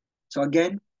 So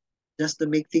again, just to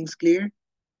make things clear,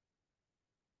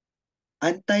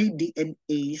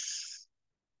 anti-DNAs,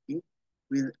 okay,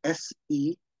 with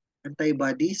SE,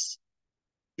 antibodies,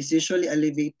 is usually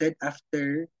elevated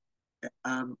after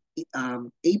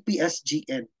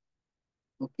APSGN,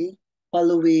 okay,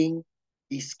 following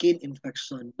a skin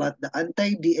infection. But the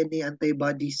anti-DNA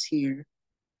antibodies here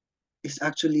is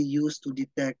actually used to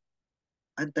detect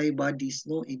antibodies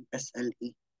no in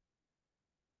SLE.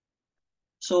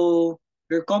 So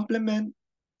your complement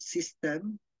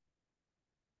system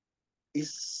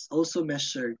is also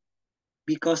measured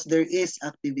because there is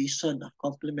activation of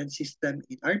complement system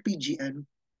in RPGN.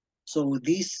 So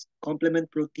these complement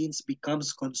proteins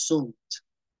becomes consumed.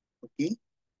 Okay.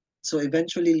 So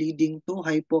eventually leading to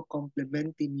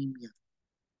hypocomplementemia.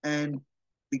 And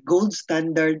the gold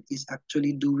standard is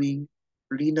actually doing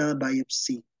renal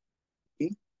biopsy.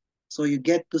 Okay. So you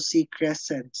get to see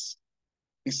crescents,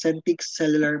 crescentic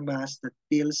cellular mass that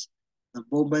fills the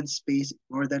Bowman space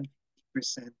more than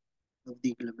 50% of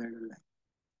the glomeruli.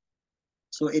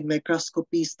 So in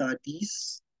microscopy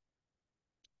studies,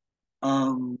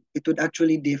 it would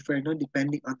actually differ no,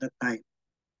 depending on the type.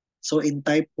 So in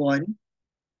type 1,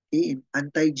 okay, in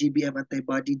anti-GBM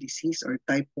antibody disease or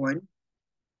type 1,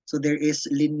 so there is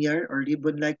linear or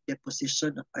ribbon-like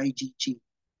deposition of IgG.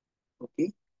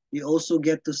 Okay, you also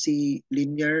get to see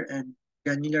linear and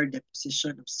granular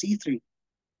deposition of C3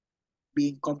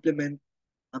 being complement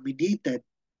mediated.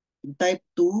 In type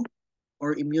 2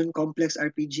 or immune complex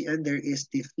RPGN, there is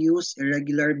diffuse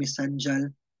irregular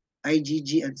mesangial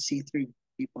IgG and C3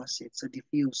 deposits, so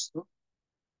diffuse. No?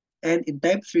 And in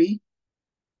type 3,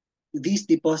 these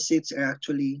deposits are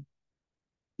actually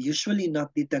usually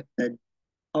not detected.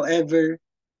 However,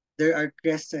 there are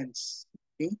crescents.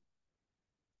 Okay?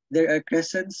 There are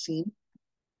crescents seen,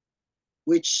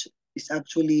 which is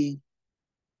actually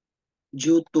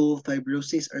due to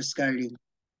fibrosis or scarring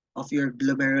of your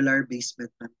glomerular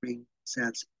basement membrane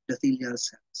cells, endothelial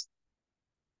cells.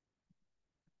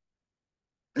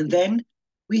 And then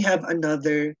we have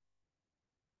another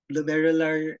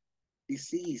glomerular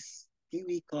disease, okay,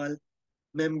 we call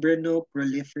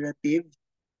membranoproliferative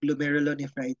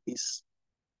glomerulonephritis.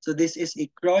 So this is a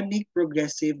chronic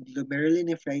progressive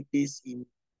glomerulonephritis in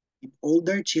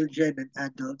older children and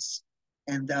adults.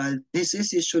 And this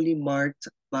is usually marked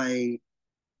by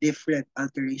different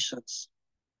alterations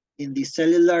in the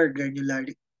cellularity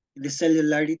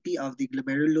of the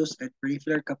glomerulus and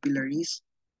peripheral capillaries,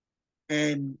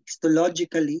 and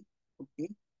histologically, okay,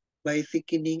 by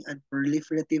thickening and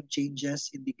proliferative changes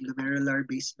in the glomerular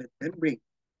basement membrane.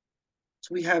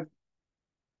 So we have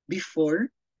before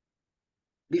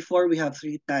before we have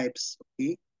three types,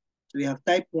 okay? So we have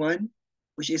type 1,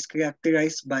 which is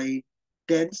characterized by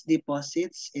dense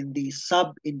deposits in the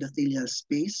subendothelial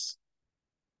space.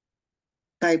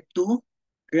 Type 2,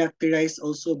 characterized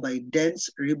also by dense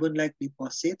ribbon-like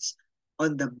deposits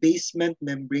on the basement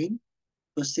membrane,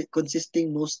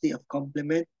 consisting mostly of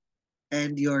complement.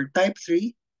 And your type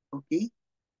 3, okay,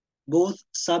 both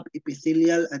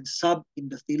subepithelial and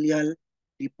subendothelial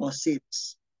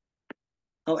deposits.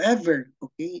 However,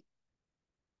 okay,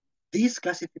 this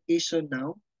classification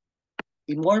now,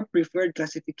 a more preferred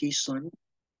classification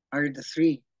are the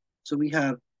three. So we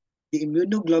have the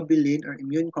immunoglobulin or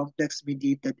immune complex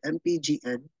mediated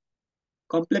MPGN,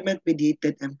 complement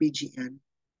mediated MPGN,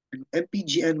 and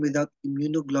MPGN without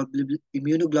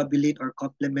immunoglobulin or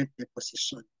complement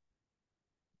deposition.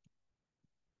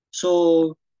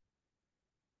 So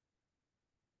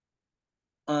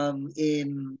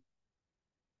in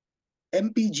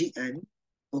MPGN,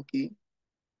 okay,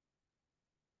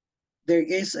 there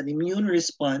is an immune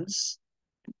response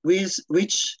which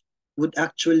would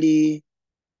actually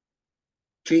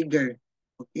trigger.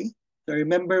 Okay, so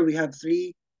remember we have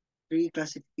three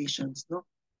classifications, no?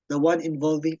 The one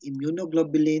involving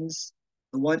immunoglobulins,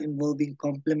 the one involving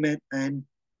complement, and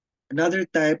another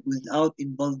type without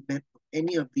involvement of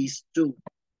any of these two.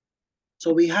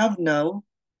 So we have now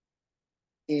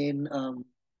in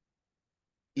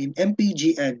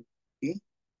MPGN, okay,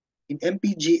 in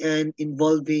MPGN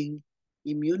involving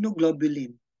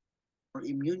immunoglobulin or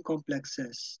immune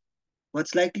complexes,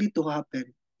 what's likely to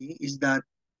happen, okay, is that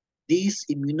these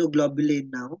immunoglobulin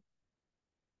now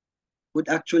would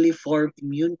actually form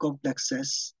immune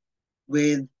complexes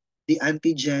with the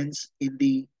antigens in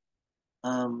the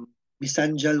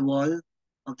mesangial wall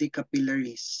of the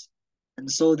capillaries. And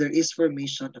so there is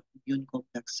formation of immune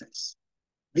complexes.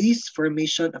 This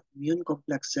formation of immune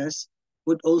complexes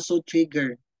would also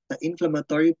trigger the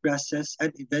inflammatory process,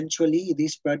 and eventually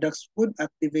these products would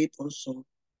activate also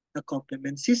the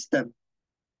complement system.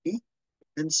 Okay?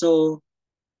 And so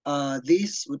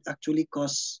this would actually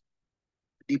cause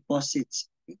deposits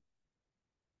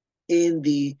in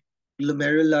the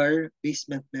glomerular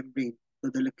basement membrane.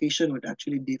 So the location would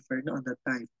actually differ on the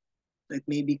time. So it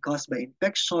may be caused by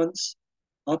infections,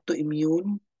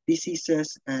 autoimmune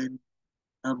diseases, and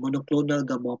monoclonal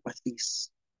gammopathies.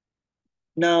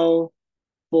 Now,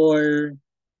 for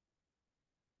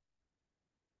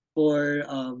for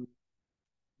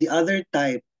the other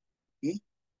type, okay,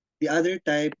 the other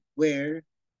type where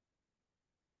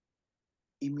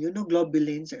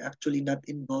immunoglobulins are actually not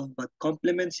involved, but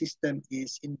complement system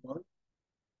is involved.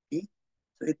 Okay,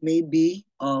 so it may be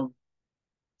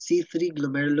C3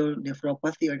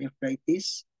 glomerulonephropathy or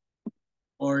nephritis,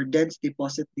 or dense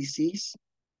deposit disease,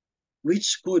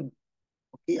 which could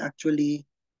actually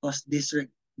cause this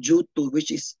due to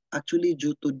which is actually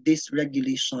due to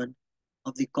dysregulation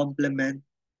of the complement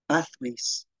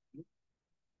pathways.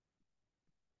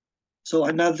 So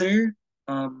another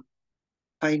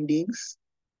findings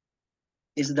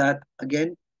is that,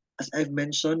 again, as I've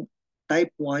mentioned,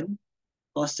 type 1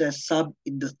 causes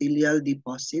subendothelial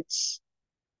deposits.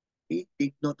 Okay,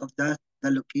 take note of that,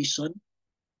 the location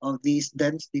of these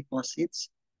dense deposits.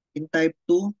 In type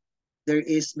 2, there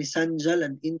is mesangial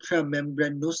and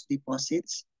intramembranous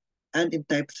deposits, and in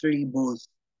type 3, both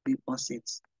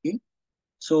deposits. Okay?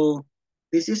 So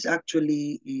this is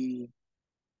actually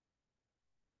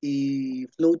a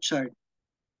flow chart,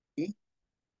 okay,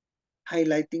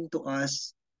 highlighting to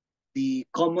us the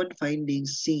common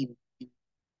findings seen in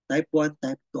type 1,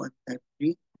 type 2, and type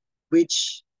 3,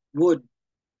 which would,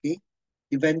 okay,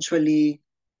 eventually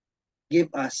give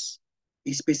us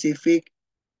a specific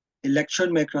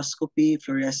electron microscopy,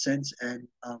 fluorescence, and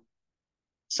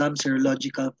some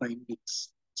serological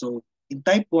findings. So in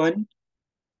type 1,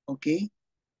 okay,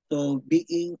 so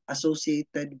being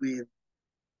associated with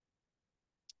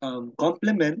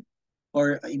complement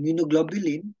or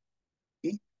immunoglobulin,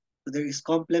 okay, so there is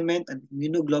complement and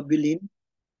immunoglobulin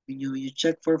when you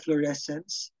check for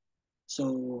fluorescence.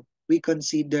 So we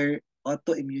consider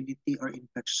autoimmunity or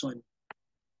infection.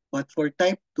 But for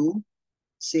type 2,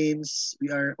 since we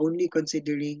are only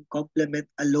considering complement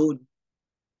alone,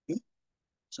 okay,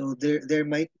 so there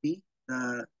might be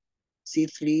the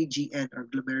C3GN or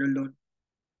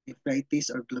glomerulonephritis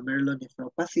or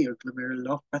glomerulonephropathy or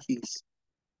glomerulopathies.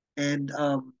 And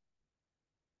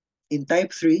in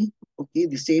type 3, okay,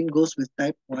 the same goes with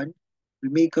type 1. We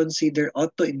may consider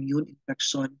autoimmune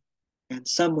infection and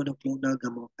some monoclonal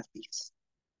gammopathies.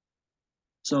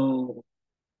 So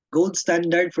gold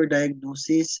standard for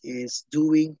diagnosis is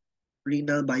doing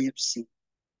renal biopsy.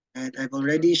 And I've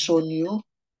already shown you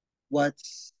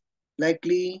what's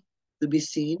likely to be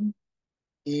seen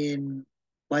in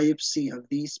biopsy of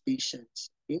these patients.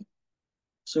 Okay?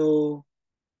 So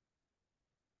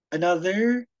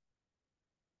another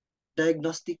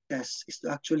diagnostic test is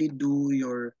to actually do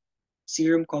your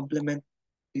serum complement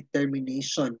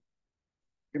determination.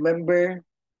 Remember,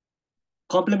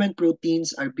 complement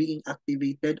proteins are being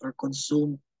activated or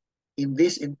consumed in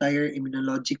this entire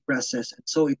immunologic process. And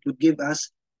so it would give us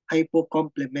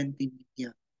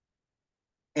hypocomplementemia.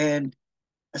 And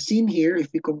as seen here, if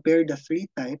we compare the three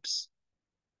types,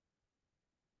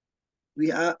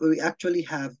 we actually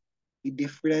have a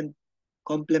different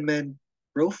complement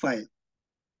profile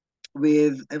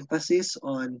with emphasis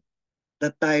on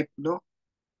the type not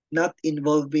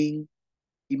involving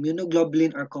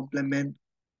immunoglobulin or complement.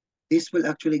 This will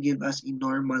actually give us a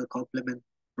normal complement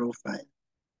profile.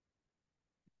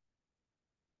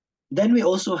 Then we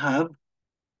also have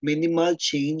minimal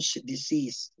change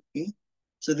disease. Okay,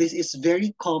 so this is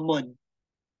very common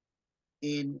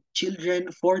in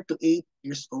children 4 to 8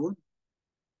 years old.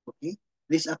 Okay,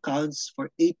 this accounts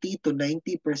for 80 to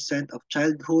 90% of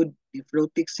childhood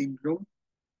nephrotic syndrome,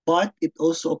 but it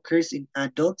also occurs in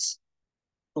adults,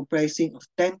 comprising of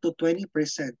 10 to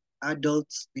 20%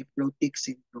 adults nephrotic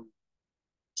syndrome.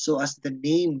 So as the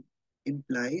name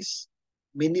implies,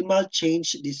 minimal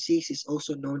change disease is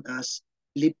also known as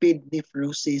lipid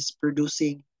nephrosis,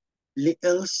 producing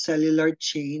little cellular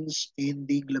change in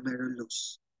the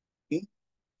glomerulus. Okay?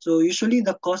 So usually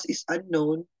the cause is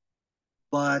unknown,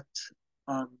 but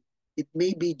it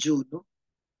may be due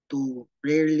to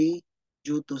rarely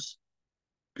due to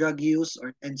drug use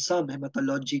and some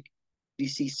hematologic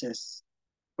diseases,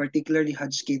 particularly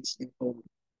Hodgkin's lymphoma.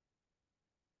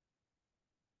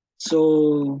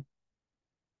 So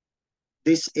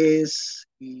this is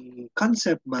a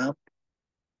concept map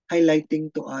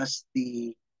highlighting to us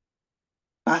the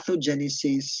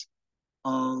pathogenesis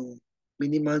of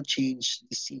minimal change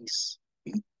disease.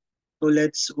 Okay? So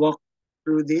let's walk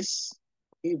through this,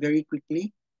 okay, very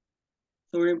quickly.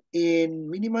 So in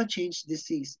minimal change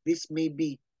disease, this may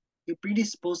be the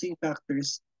predisposing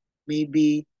factors, may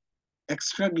be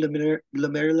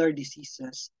extraglomerular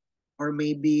diseases, or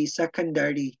maybe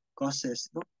secondary causes,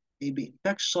 no? Maybe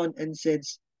infection,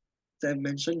 NSAIDs, as I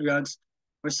mentioned, drugs,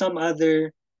 or some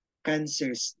other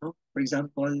cancers, no? For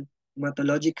example,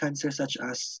 hematologic cancer such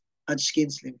as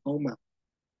Hodgkin's lymphoma.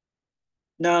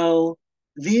 Now,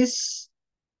 these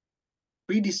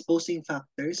predisposing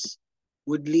factors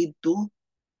would lead to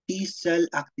T cell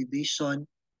activation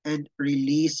and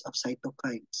release of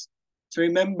cytokines. So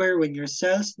remember, when your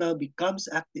cells now becomes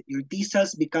active, your T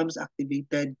cells becomes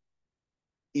activated,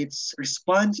 its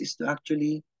response is to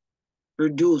actually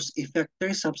produce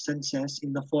effector substances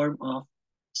in the form of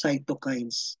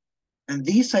cytokines. And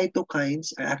these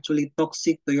cytokines are actually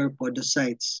toxic to your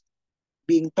podocytes.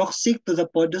 Being toxic to the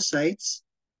podocytes,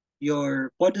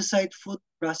 your podocyte foot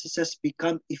processes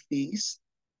become effaced.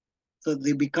 So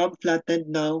they become flattened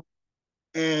now,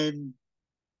 and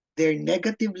their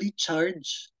negatively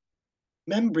charged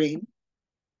membrane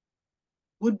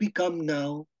would become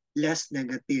now less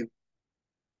negative.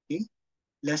 Okay?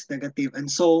 Less negative. And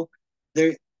so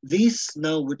there this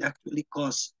now would actually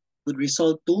would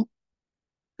result to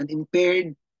an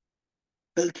impaired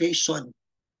filtration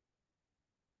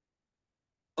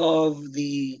of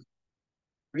the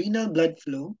renal blood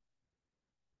flow,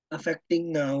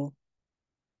 affecting now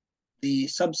the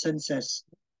substances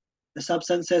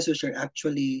which are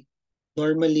actually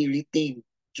normally retained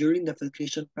during the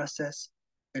filtration process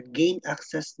and gain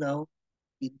access now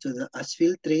into the as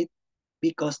filtrate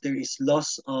because there is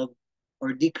loss of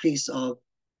or decrease of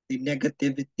the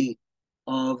negativity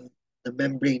of the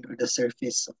membrane or the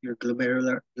surface of your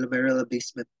glomerular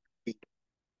basement.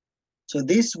 So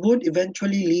this would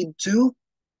eventually lead to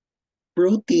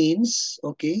proteins,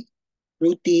 okay,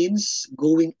 proteins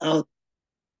going out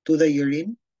to the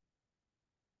urine,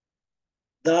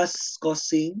 thus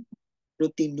causing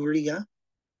proteinuria.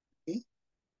 Okay?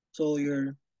 So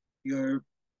your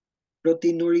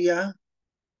proteinuria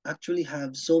actually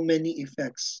have so many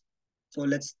effects. So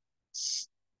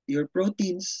your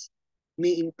proteins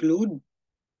may include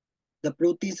the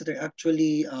proteins that are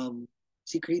actually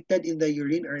secreted in the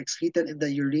urine or excreted in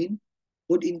the urine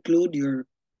would include your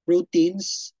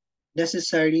proteins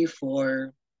necessary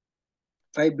for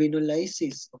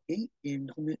fibrinolysis, okay, in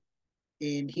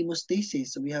hemostasis.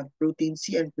 So we have protein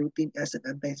C and protein S and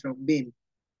antithrombin,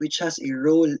 which has a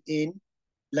role in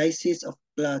lysis of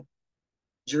blood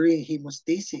during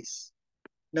hemostasis.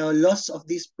 Now, loss of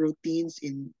these proteins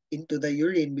into the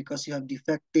urine because you have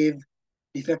defective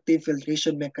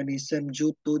filtration mechanism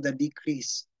due to the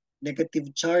decreased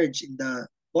negative charge in the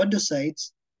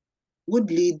podocytes would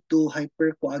lead to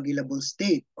hypercoagulable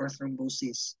state or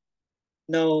thrombosis.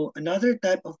 Now, another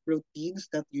type of proteins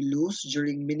that you lose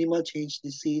during minimal change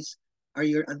disease are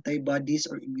your antibodies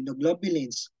or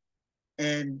immunoglobulins.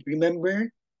 And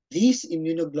remember, these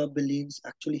immunoglobulins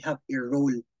actually have a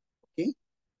role, okay,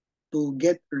 to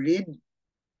get rid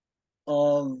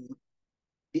of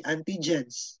the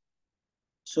antigens.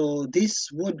 So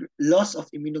loss of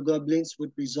immunoglobulins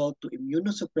would result to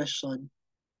immunosuppression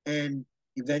and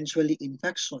eventually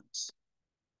infections.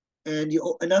 And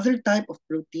another type of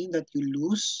protein that you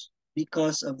lose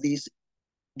because of this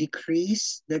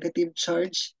decreased negative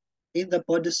charge in the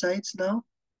podocytes now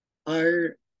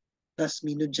are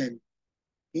plasminogen.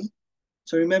 Okay?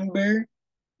 So remember,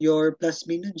 your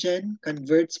plasminogen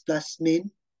converts plasmin.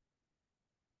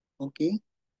 Okay?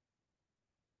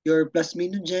 Your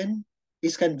plasminogen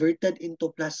is converted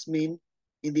into plasmin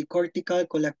in the cortical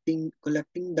collecting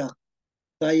duct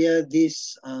via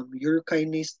this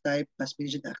urokinase type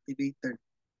plasminogen activator.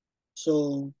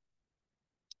 So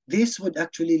this would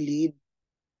actually lead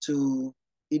to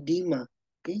edema.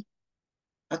 Okay?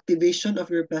 Activation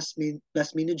of your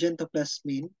plasminogen to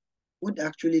plasmin would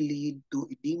actually lead to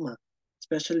edema,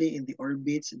 especially in the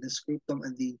orbits, in the scrotum,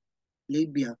 and the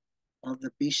labia of the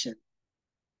patient.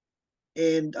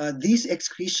 And this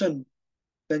excretion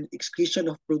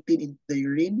of protein in the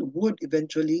urine would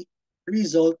eventually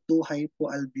result to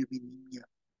hypoalbuminemia.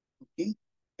 Okay?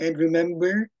 And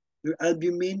remember, your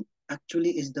albumin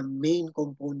actually is the main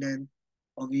component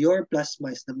of your plasma,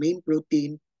 is the main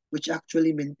protein which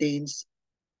actually maintains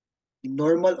the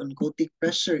normal oncotic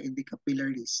pressure in the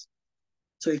capillaries.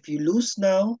 So if you lose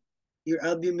now your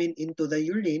albumin into the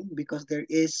urine because there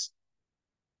is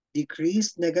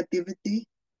decreased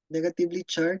negatively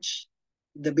charged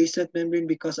in the basement membrane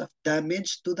because of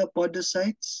damage to the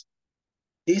podocytes,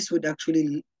 this would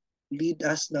actually lead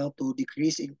us now to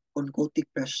decrease in oncotic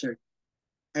pressure.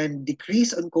 And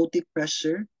decrease oncotic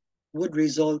pressure would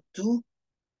result to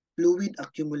fluid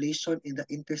accumulation in the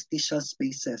interstitial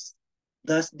spaces,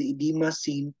 thus the edema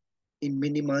seen in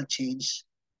minimal change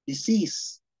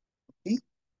disease. Okay?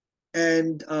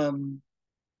 And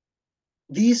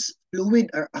these fluid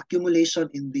accumulation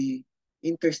in the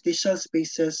interstitial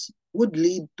spaces would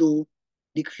lead to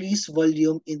decreased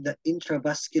volume in the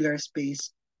intravascular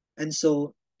space, and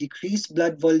so decreased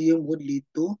blood volume would lead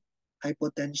to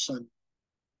hypotension.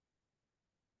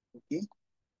 Okay,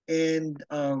 and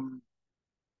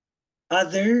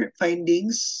other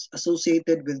findings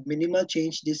associated with minimal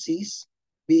change disease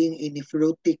being a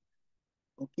nephrotic,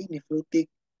 okay,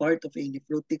 nephrotic part of a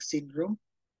nephrotic syndrome.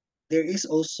 There is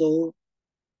also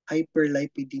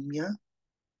hyperlipidemia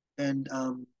and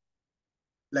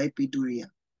lipiduria.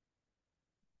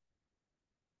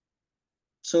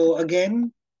 So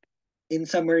again, in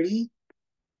summary,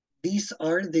 these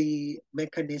are the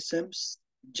mechanisms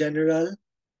general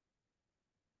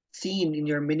seen in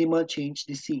your minimal change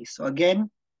disease. So again,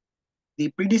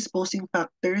 the predisposing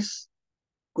factors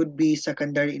could be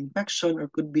secondary infection or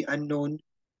could be unknown,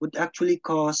 would actually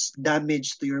cause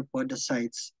damage to your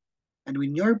podocytes. And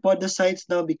when your podocytes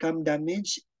now become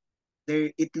damaged,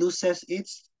 there it loses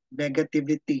its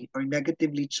negativity or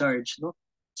negatively charged. No?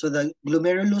 So the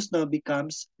glomerulus now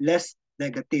becomes less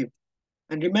negative.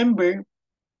 And remember,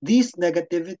 this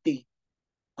negativity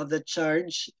of the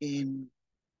charge in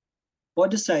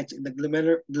podocytes in the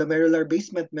glomerular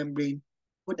basement membrane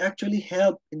would actually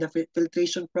help in the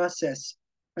filtration process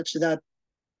such that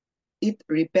it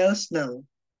repels now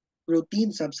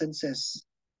protein substances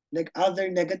like other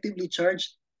negatively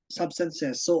charged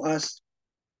substances so as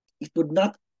it would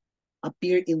not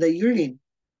appear in the urine.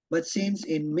 But since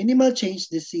in minimal change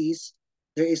disease,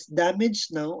 there is damage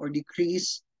now or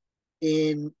decrease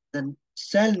in the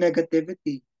cell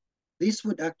negativity, this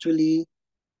would actually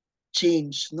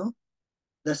change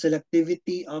the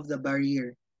selectivity of the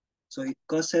barrier. So it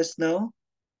causes now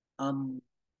um,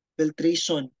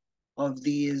 filtration of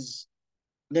these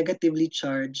negatively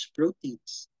charged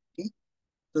proteins. Okay,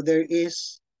 so there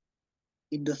is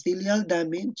endothelial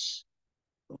damage.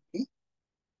 Okay,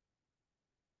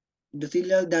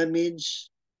 endothelial damage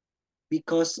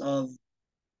because of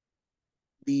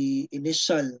the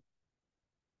initial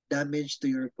damage to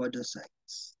your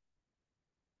podocytes.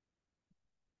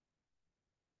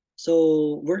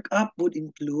 So workup would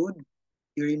include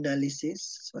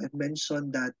urinalysis. So I've mentioned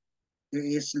that there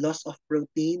is loss of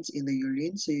proteins in the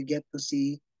urine, so you get to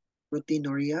see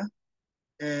proteinuria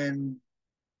and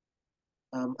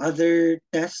other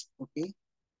tests. Okay,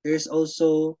 there's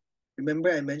also, remember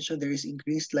I mentioned there is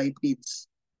increased lipids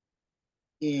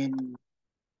in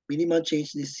minimal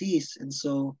change disease, and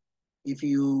so if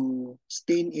you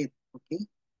stain it, okay,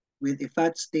 with a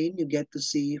fat stain, you get to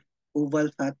see oval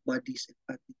fat bodies and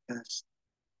fatty cast.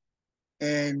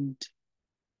 And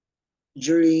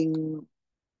during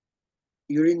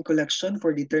urine collection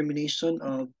for determination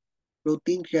of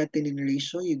protein creatinine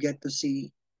ratio, you get to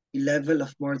see a level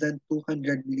of more than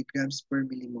 200 milligrams per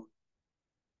millimole.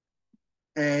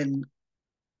 And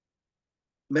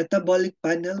metabolic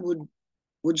panel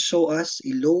would show us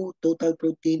a low total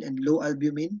protein and low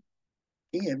albumin.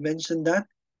 Okay, I mentioned that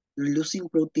you're losing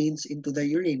proteins into the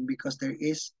urine because there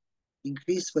is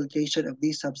increased filtration of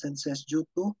these substances due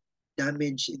to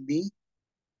damage in the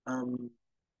um,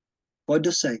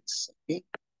 podocytes. Okay,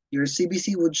 your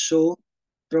CBC would show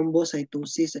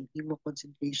thrombocytosis and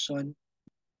hemoconcentration,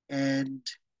 and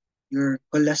your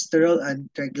cholesterol and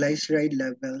triglyceride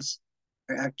levels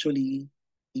are actually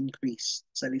increased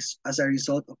as a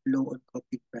result of low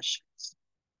oncopic pressures.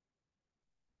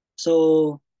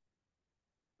 So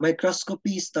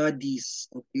microscopy studies,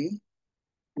 okay,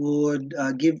 would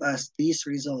give us these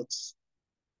results.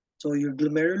 So your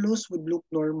glomerulus would look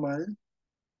normal,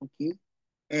 okay,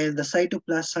 and the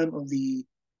cytoplasm of the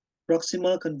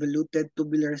proximal convoluted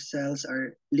tubular cells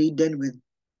are laden with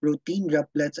protein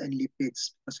droplets and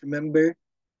lipids. Because remember,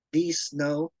 these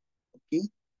now, okay,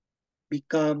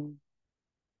 become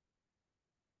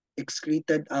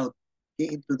excreted out,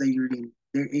 okay, into the urine.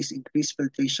 There is increased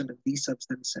filtration of these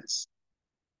substances.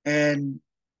 And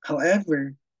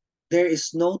however, there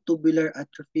is no tubular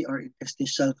atrophy or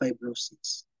interstitial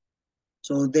fibrosis.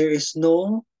 So there is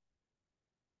no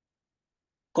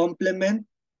complement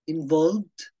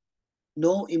involved,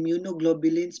 no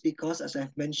immunoglobulins because as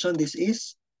I've mentioned, this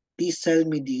is T-cell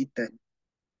mediated.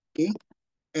 Okay?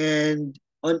 And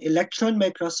on electron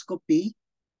microscopy,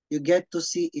 you get to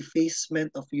see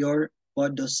effacement of your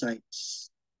podocytes.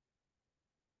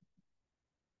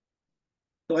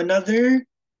 So another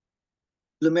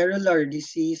glomerular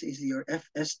disease is your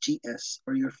FSGS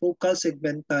or your focal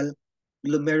segmental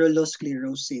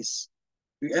glomerulosclerosis.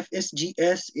 Your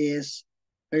FSGS is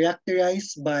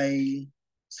characterized by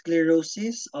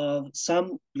sclerosis of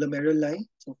some glomeruli,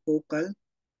 so focal,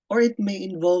 or it may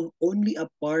involve only a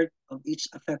part of each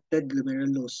affected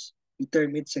glomerulus. We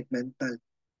term it segmental.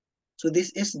 So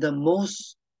this is the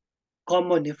most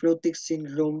common nephrotic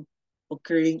syndrome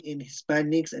occurring in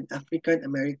Hispanics and African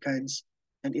Americans,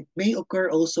 and it may occur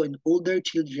also in older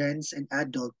children and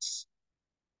adults.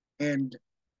 And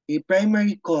a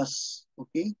primary cause,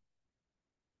 okay,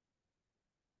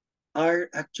 are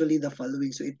actually the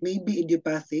following. So it may be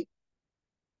idiopathic,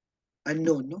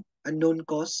 unknown, no? Unknown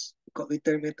cause, we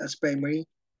term it as primary,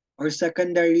 or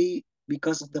secondary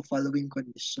because of the following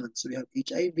conditions. So we have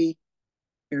HIV,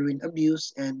 heroin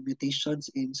abuse, and mutations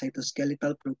in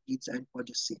cytoskeletal proteins and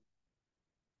podocin.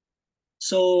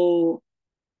 So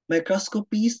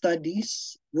microscopy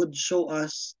studies would show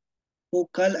us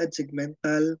focal and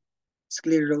segmental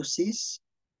sclerosis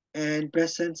and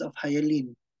presence of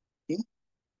hyaline, okay,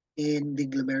 in the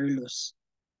glomerulus.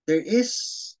 There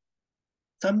is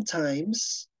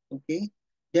sometimes, okay,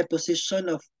 deposition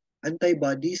of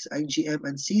antibodies, IgM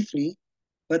and C3,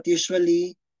 but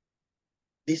usually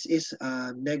this is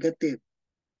negative,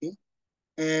 okay?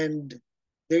 And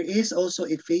there is also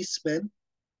effacement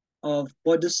of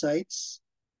podocytes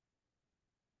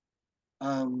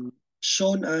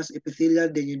shown as epithelial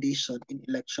denudation in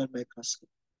electron microscopy.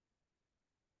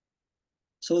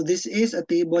 So this is a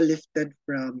table lifted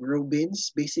from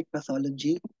Robin's basic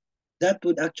pathology that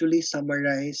would actually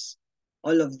summarize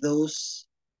all of those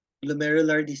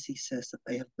glomerular diseases that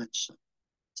I have mentioned.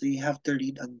 So you have to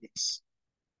read on this.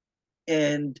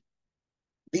 And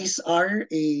these are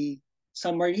a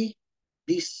summary.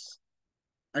 These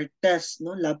are tests,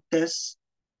 no, lab tests,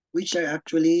 which are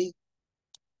actually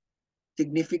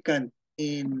significant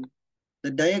in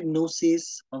the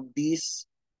diagnosis of these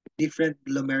different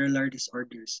glomerular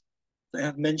disorders. So I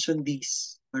have mentioned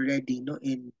these already, no,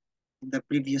 in the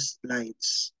previous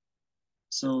slides.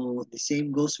 So the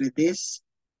same goes with this.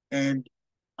 And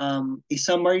a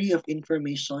summary of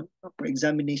information for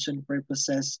examination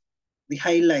purposes, the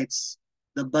highlights,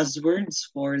 the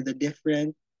buzzwords for the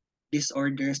different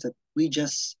disorders that we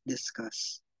just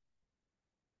discussed.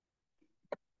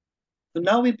 So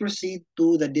now we proceed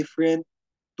to the different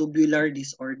tubular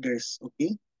disorders,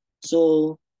 okay?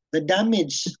 So the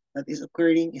damage that is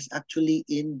occurring is actually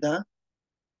in the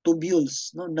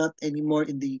tubules, no, not anymore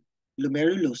in the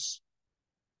glomerulus.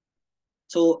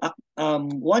 So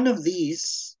one of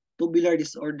these tubular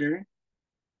disorder,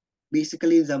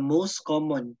 basically the most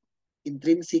common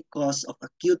intrinsic cause of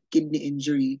acute kidney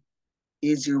injury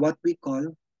is your what we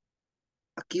call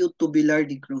acute tubular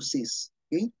necrosis.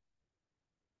 Okay?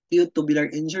 Acute tubular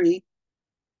injury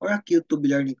or acute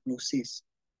tubular necrosis.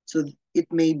 So it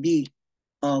may be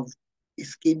of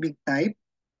ischemic type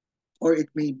or it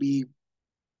may be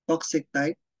toxic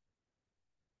type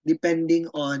depending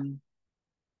on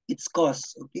its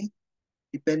cause, okay?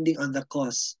 Depending on the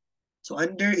cause. So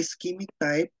under ischemic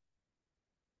type,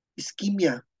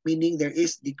 ischemia, meaning there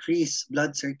is decreased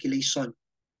blood circulation,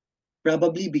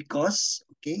 probably because,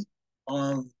 okay,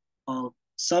 of, of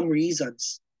some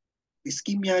reasons.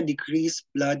 Ischemia decreased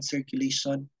blood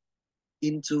circulation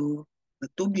into the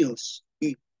tubules.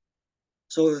 Okay.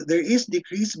 So there is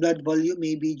decreased blood volume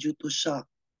maybe due to shock,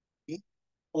 okay?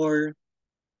 Or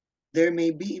there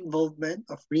may be involvement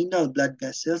of renal blood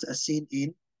vessels as seen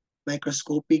in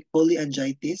microscopic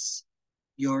polyangiitis,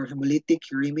 your hemolytic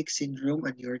uremic syndrome,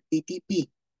 and your TTP.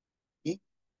 Okay?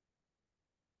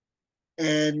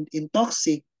 And in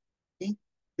toxic, okay,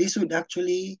 this would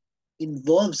actually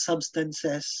involve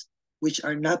substances which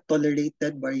are not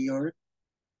tolerated by your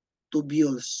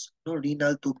tubules, no,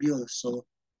 renal tubules. So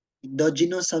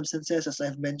endogenous substances, as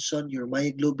I've mentioned, your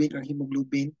myoglobin or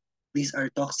hemoglobin, these are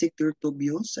toxic to your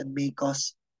tubules and may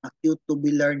cause acute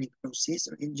tubular necrosis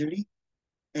or injury.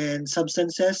 And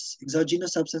substances,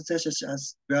 exogenous substances such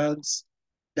as drugs,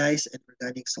 dyes, and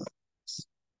organic solvents.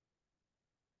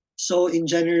 So in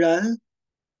general,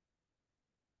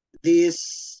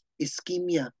 this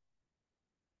ischemia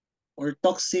or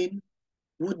toxin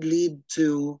would lead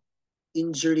to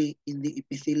injury in the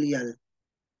epithelial,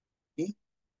 okay,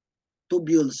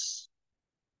 tubules,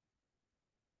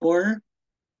 or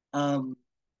um,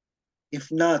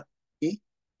 if not, okay,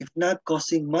 if not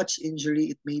causing much injury,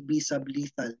 it may be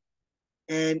sublethal.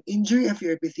 And injury of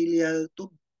your epithelial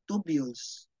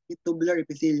tubules, the tubular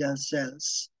epithelial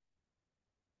cells,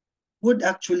 would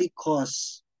actually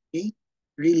cause, okay,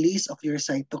 release of your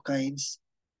cytokines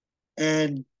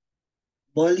and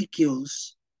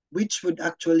molecules which would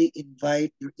actually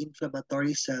invite your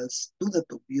inflammatory cells to the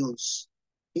tubules.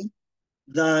 Okay?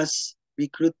 Thus,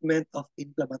 recruitment of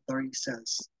inflammatory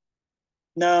cells.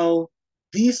 Now,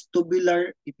 this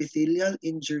tubular epithelial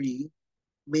injury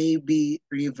may be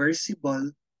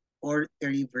reversible or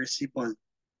irreversible.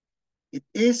 It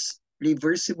is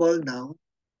reversible now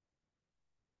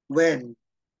when,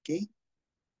 okay,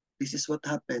 this is what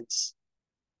happens.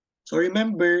 So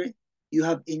remember, you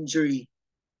have injury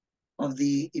of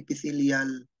the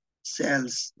epithelial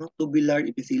cells, no? Tubular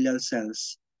epithelial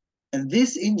cells. And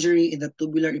this injury in the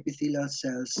tubular epithelial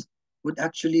cells would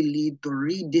actually lead to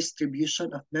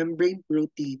redistribution of membrane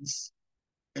proteins.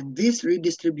 And this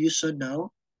redistribution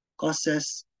now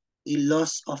causes a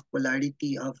loss of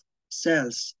polarity of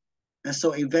cells. And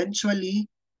so eventually,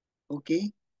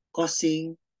 okay,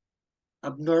 causing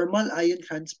abnormal ion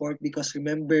transport, because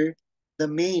remember, the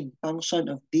main function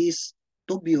of these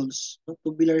tubules, no,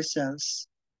 tubular cells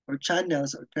or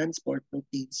channels or transport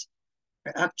proteins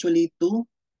are actually to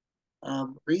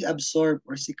reabsorb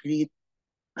or secrete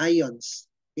ions.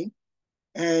 Okay?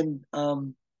 And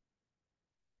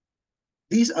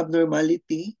this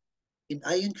abnormality in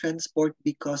ion transport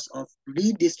because of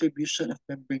redistribution of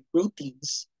membrane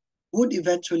proteins would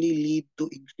eventually lead to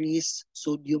increased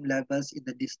sodium levels in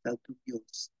the distal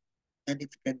tubules. And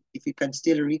if you can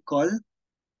still recall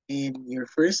in your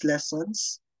first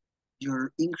lessons,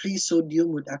 your increased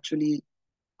sodium would actually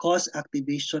cause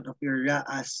activation of your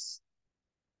RAAS,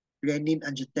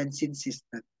 renin-angiotensin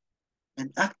system.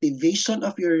 And activation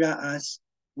of your RAAS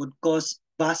would cause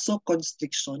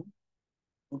vasoconstriction,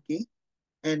 okay?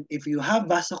 And if you have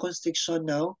vasoconstriction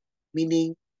now,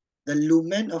 meaning the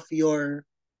lumen of your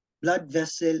blood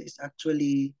vessel is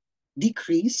actually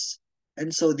decreased,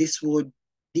 and so this would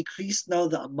decrease now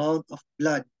the amount of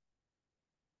blood,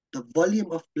 the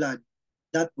volume of blood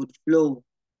that would flow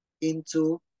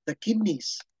into the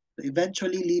kidneys. So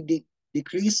eventually leading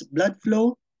decreased blood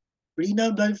flow,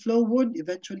 renal blood flow would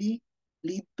eventually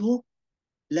lead to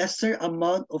lesser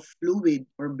amount of fluid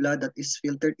or blood that is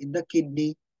filtered in the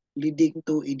kidney, leading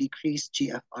to a decreased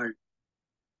GFR.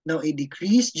 Now, a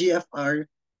decreased GFR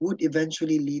would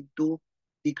eventually lead to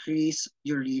decreased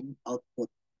urine output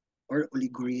or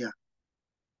oliguria.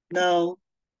 Now,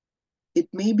 it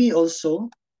may be also,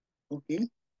 okay,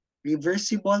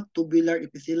 reversible tubular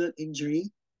epithelial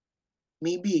injury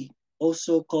may be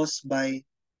also caused by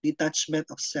detachment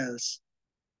of cells.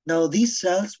 Now, these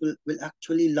cells will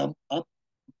actually lump up,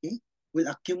 okay, will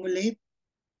accumulate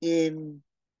in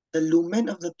the lumen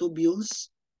of the tubules,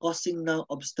 causing now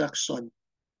obstruction.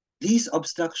 This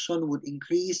obstruction would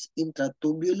increase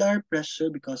intratubular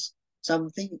pressure because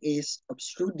something is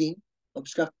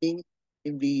obstructing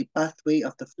in the pathway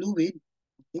of the fluid.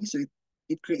 Okay, so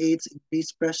it creates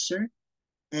increased pressure,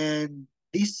 and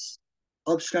this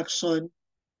obstruction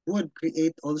would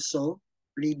create also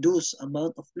reduced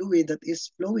amount of fluid that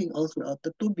is flowing all throughout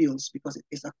the tubules because it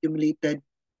is accumulated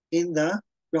in the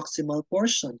proximal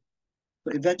portion.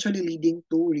 So eventually leading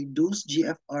to reduced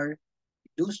GFR,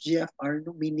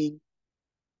 no, meaning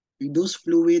reduced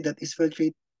fluid that is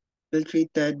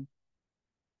filtrated,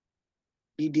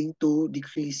 leading to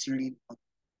decreased urine output.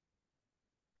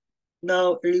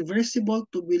 Now, irreversible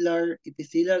tubular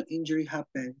epithelial injury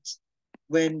happens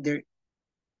when there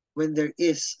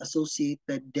is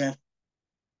associated death,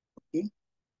 okay?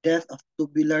 Death of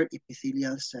tubular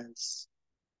epithelial cells.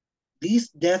 This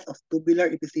death of tubular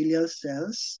epithelial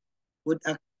cells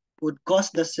would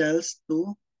cause the cells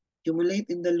to accumulate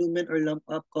in the lumen or lump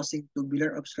up, causing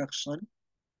tubular obstruction,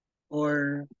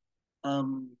 or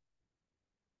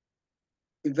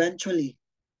eventually,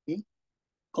 okay,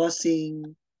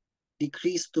 causing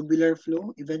decreased tubular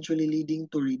flow, eventually leading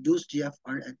to reduced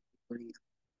GFR and urea.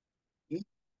 Okay?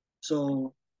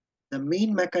 So the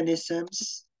main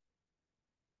mechanisms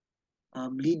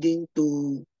leading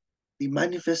to the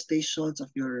manifestations of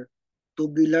your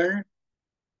tubular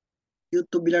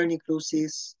tubular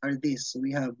necrosis are this. So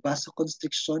we have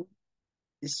vasoconstriction,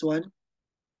 this one,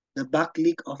 the back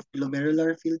leak of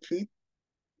glomerular filtrate,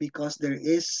 because there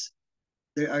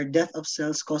are death of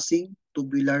cells causing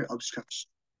tubular obstruction,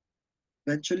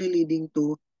 eventually leading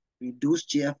to reduced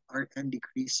GFR and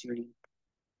decreased urine.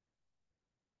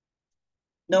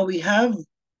 Now we have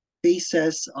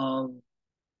phases of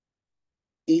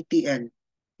ATN.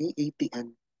 Okay,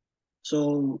 ATN.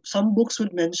 So some books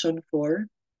would mention 4.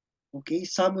 Okay,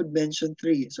 some would mention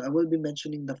 3. So I will be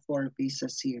mentioning the 4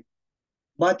 phases here.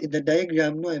 But in the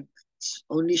diagram, no, it's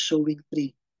only showing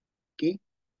 3. Okay,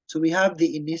 so we have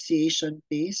the initiation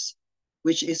phase,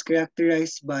 which is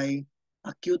characterized by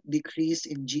acute decrease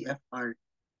in GFR.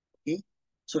 Okay,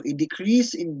 so a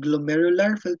decrease in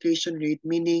glomerular filtration rate,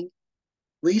 meaning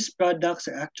waste products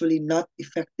are actually not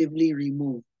effectively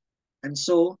removed. And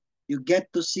so you get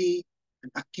to see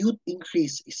an acute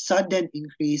increase, a sudden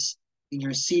increase in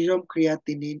your serum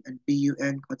creatinine and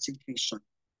BUN concentration.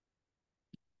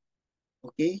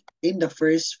 Okay, in the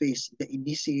first phase, the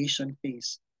initiation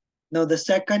phase. Now, the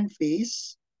second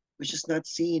phase, which is not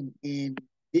seen in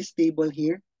this table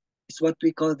here, is what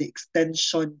we call the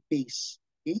extension phase.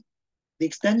 Okay, the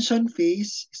extension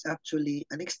phase is actually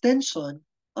an extension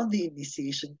of the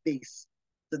initiation phase.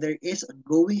 So there is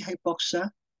ongoing hypoxia,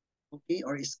 okay,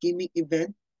 or ischemic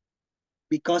event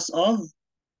because of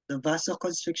the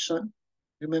vasoconstriction,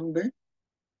 remember?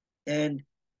 And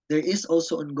there is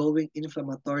also ongoing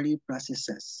inflammatory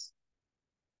processes.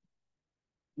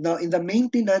 Now, in the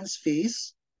maintenance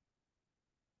phase,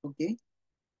 okay,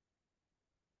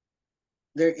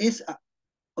 there is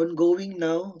ongoing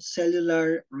now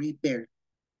cellular repair.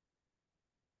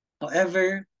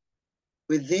 However,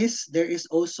 with this, there is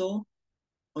also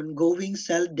ongoing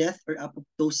cell death or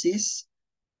apoptosis,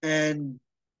 and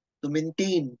to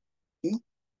maintain, okay,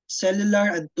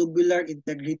 cellular and tubular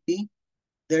integrity,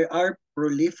 there are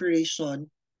proliferation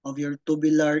of your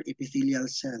tubular epithelial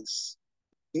cells.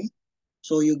 Okay?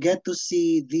 So you get to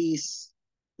see these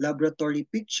laboratory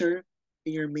picture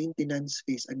in your maintenance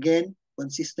phase. Again,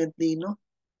 consistently, no?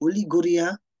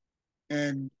 Oliguria,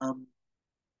 and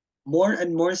more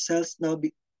and more cells now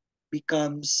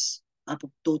becomes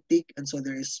apoptotic, and so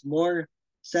there is more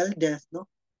cell death, no?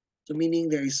 So meaning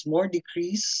there is more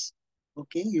decrease,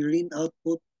 okay, urine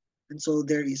output, and so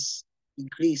there is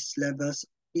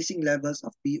increasing levels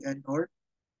of BUN or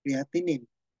creatinine.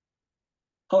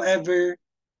 However,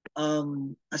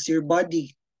 as your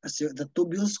body, the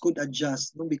tubules could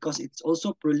adjust, no, because it's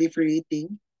also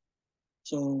proliferating,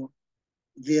 so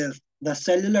the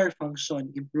cellular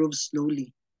function improves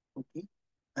slowly, okay,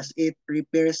 as it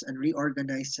repairs and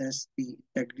reorganizes the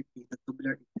integrity, the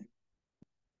tubular integrity.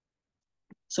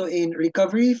 So in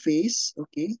recovery phase,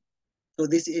 okay, so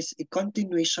this is a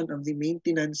continuation of the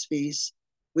maintenance phase,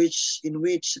 in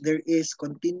which there is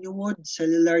continued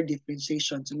cellular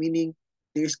differentiation, so meaning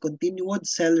there is continued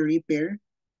cell repair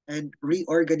and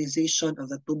reorganization of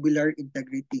the tubular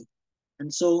integrity.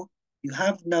 And so you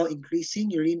have now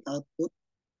increasing urine output,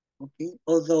 okay,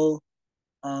 although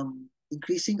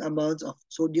increasing amounts of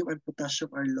sodium and potassium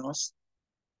are lost,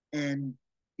 and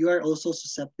you are also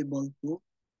susceptible to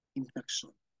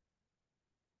infection.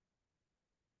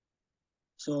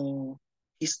 So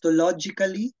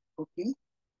histologically, okay,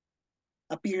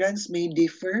 appearance may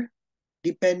differ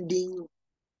depending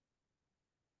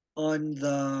on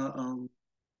the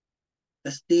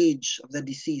stage of the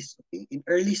disease. Okay, in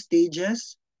early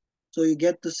stages, so you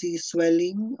get to see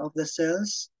swelling of the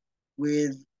cells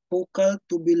with focal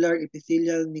tubular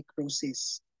epithelial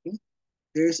necrosis. Okay?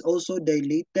 There is also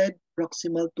dilated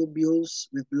proximal tubules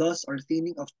with loss or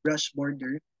thinning of brush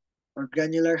border or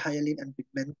granular hyaline and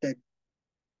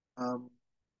um,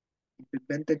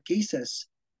 pigmented cases.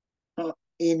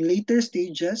 In later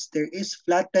stages, there is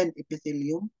flattened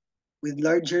epithelium with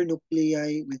larger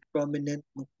nuclei with prominent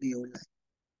nucleoli.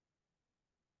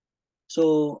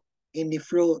 So in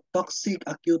nephrotoxic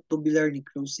acute tubular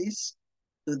necrosis,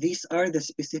 so these are the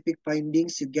specific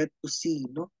findings you get to see,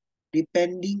 no?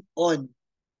 Depending on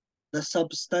the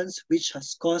substance which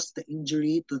has caused the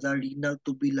injury to the renal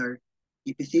tubular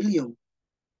epithelium.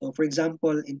 So for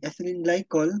example, in ethylene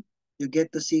glycol, you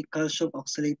get to see calcium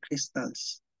oxalate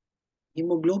crystals.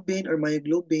 Hemoglobin or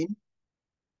myoglobin,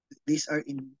 these are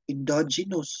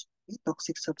endogenous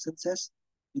toxic substances.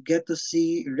 You get to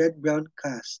see red-brown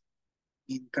cast.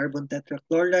 In carbon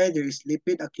tetrachloride, there is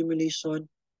lipid accumulation.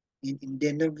 In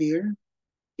indenavir,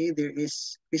 okay, there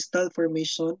is crystal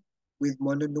formation with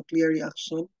mononuclear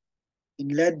reaction. In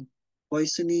lead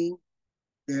poisoning,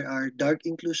 there are dark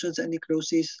inclusions and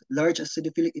necrosis, large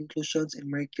acidophilic inclusions in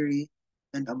mercury,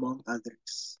 and among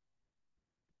others.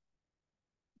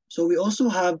 So we also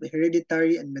have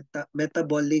hereditary and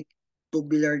metabolic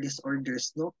tubular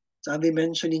disorders, no? So I'll be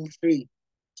mentioning three.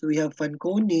 So we have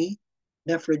Fanconi,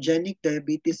 nephrogenic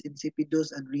diabetes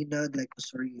insipidus, and renal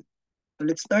glycosuria. So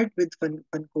let's start with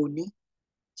Fanconi.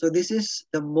 So this is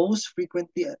the most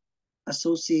frequently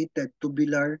associated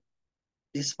tubular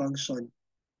dysfunction.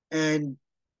 And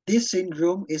this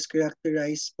syndrome is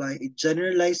characterized by a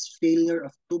generalized failure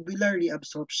of tubular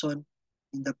reabsorption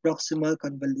in the proximal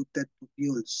convoluted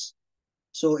tubules.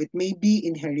 So it may be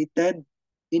inherited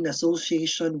in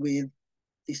association with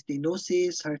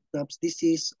stenosis, Hartnupp's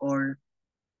disease, or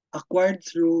acquired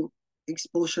through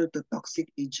exposure to toxic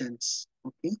agents.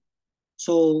 Okay,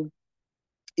 so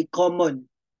a common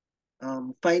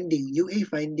UA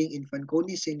finding in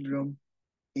Fanconi syndrome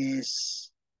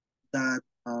is that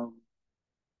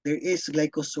there is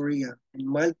glycosuria and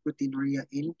mild proteinuria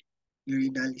in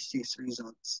urinalysis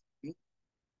results. Okay?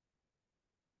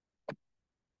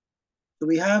 So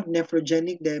we have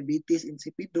nephrogenic diabetes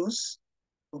insipidus.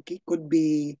 Okay, could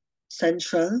be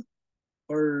central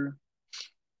or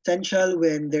central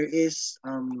when there is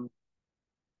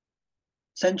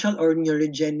central or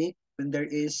neurogenic when there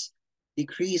is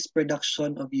decreased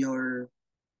production of your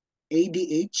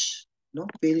ADH, no,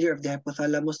 failure of the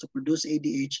hypothalamus to produce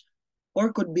ADH,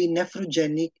 or could be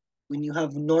nephrogenic when you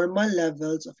have normal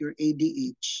levels of your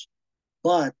ADH,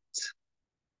 but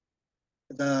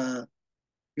the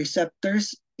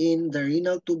receptors in the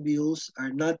renal tubules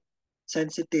are not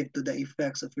sensitive to the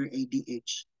effects of your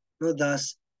ADH. No,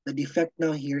 thus, the defect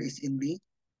now here is in the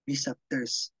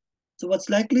receptors. So what's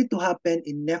likely to happen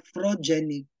in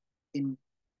nephrogenic,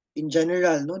 in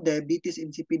general, no, diabetes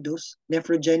insipidus,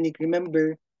 nephrogenic,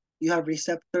 remember, you have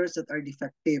receptors that are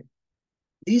defective.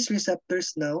 These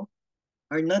receptors now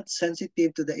are not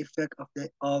sensitive to the effect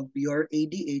of your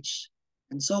ADH.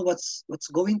 And so what's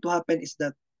going to happen is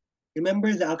that,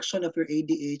 remember the action of your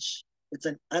ADH, it's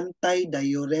an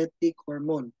antidiuretic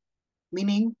hormone,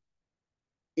 meaning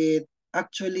it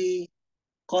actually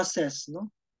causes,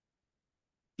 no,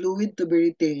 fluid to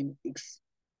be retained,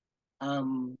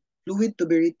 fluid to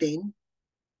be retained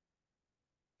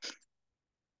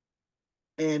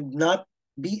and not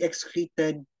be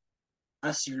excreted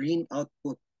as urine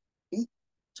output. Okay?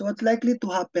 So what's likely to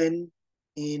happen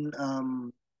in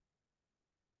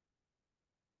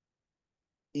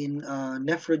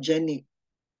nephrogenic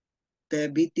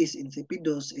diabetes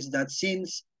insipidus is that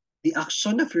since the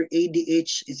action of your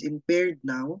ADH is impaired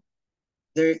now,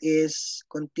 there is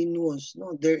continuous,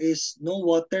 no, there is no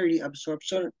water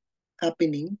reabsorption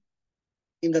happening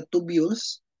in the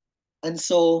tubules, and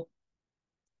so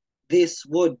this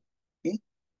would, okay,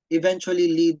 eventually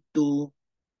lead to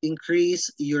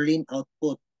increased urine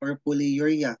output or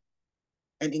polyuria.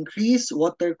 And increased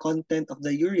water content of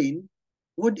the urine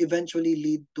would eventually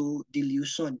lead to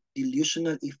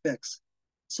delusional effects.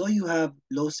 So you have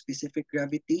low specific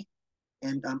gravity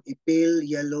and a pale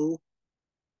yellow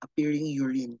appearing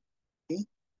urine. Okay?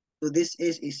 So this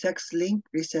is a sex-linked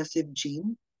recessive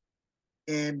gene,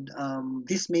 and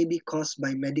this may be caused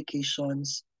by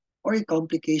medications or a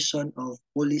complication of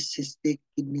polycystic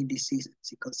kidney disease and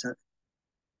sickle cell.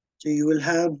 So you will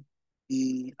have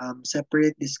a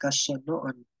separate discussion, no,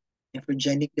 on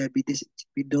nephrogenic diabetes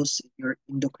insipidus in your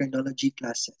endocrinology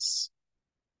classes.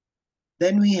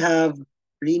 Then we have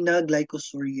renal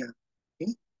glycosuria.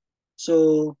 Okay?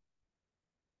 So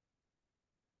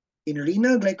in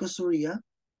renal glycosuria,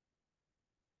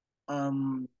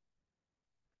 um,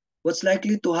 what's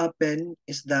likely to happen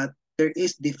is that there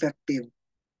is defective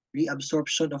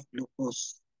reabsorption of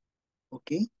glucose.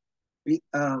 Okay? Re,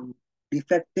 um,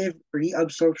 Defective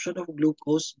reabsorption of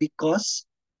glucose because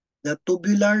the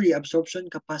tubular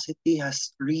reabsorption capacity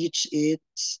has reached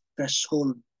its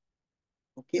threshold,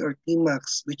 okay, or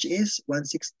Tmax, which is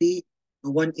 160 to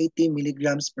 180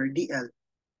 milligrams per DL.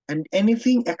 And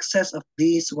anything excess of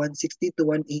this 160 to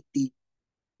 180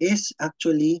 is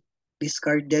actually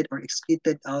discarded or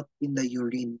excreted out in the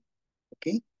urine,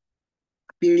 okay,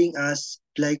 appearing as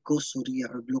glycosuria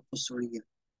or glucosuria.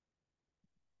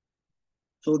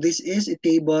 So this is a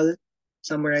table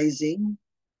summarizing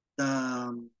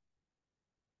the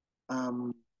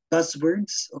um,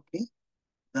 buzzwords, okay,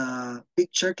 the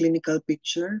clinical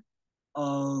picture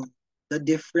of the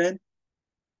different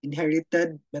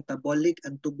inherited metabolic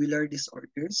and tubular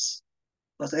disorders.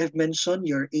 As I've mentioned,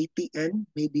 your ATN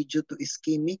may be due to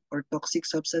ischemic or toxic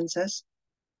substances.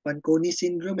 Fanconi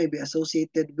syndrome may be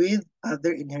associated with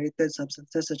other inherited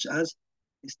substances such as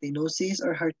stenosis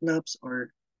or heart naps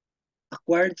or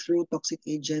acquired through toxic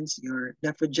agents. Your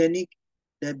nephrogenic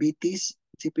diabetes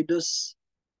insipidus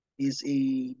is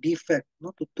a defect,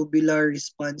 no, to tubular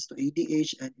response to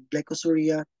ADH, and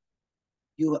glycosuria,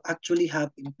 you actually have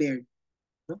impaired,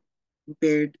 no,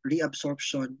 impaired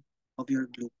reabsorption of your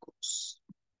glucose.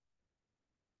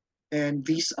 And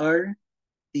these are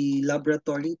the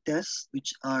laboratory tests,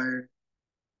 which are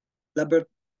labor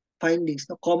findings,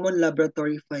 no, common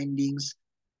laboratory findings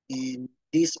in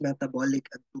these metabolic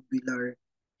and tubular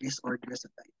disorders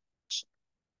that I mentioned.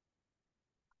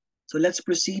 So let's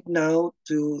proceed now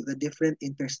to the different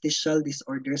interstitial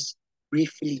disorders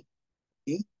briefly,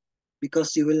 okay?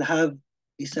 Because you will have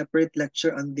a separate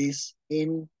lecture on this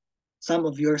in some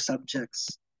of your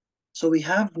subjects. So we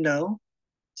have now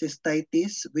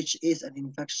cystitis, which is an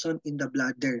infection in the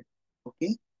bladder,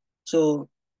 okay? So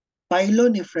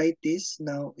pyelonephritis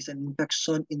now is an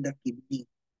infection in the kidney.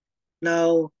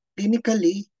 Now,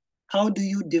 clinically, how do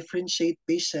you differentiate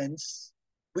patients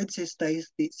with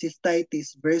cystitis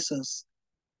versus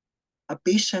a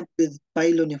patient with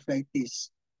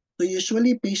pyelonephritis. So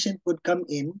usually patient would come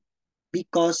in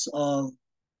because of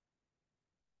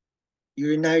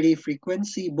urinary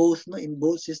frequency, both no, in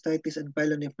both cystitis and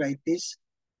pyelonephritis.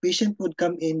 Patient would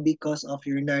come in because of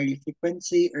urinary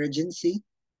frequency, urgency,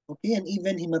 okay, and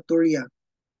even hematuria.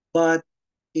 But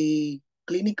a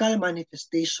clinical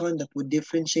manifestation that would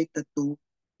differentiate the two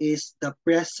is the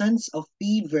presence of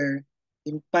fever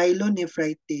in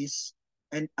pyelonephritis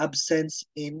and absence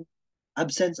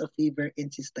of fever in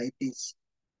cystitis.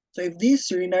 So if these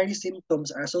urinary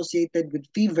symptoms are associated with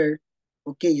fever,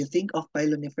 okay, you think of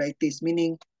pyelonephritis,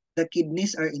 meaning the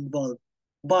kidneys are involved.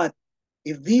 But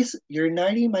if these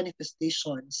urinary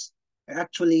manifestations are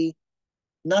actually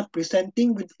not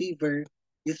presenting with fever,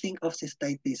 you think of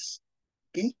cystitis.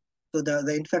 Okay? So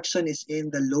the infection is in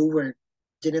the lower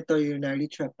genitourinary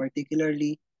tract,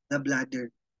 particularly the bladder.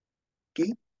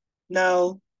 Okay?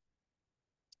 Now,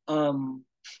 um,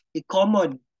 a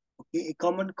common, a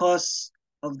common cause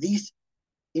of these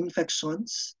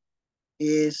infections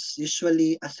is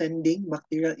usually ascending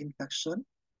bacterial infection.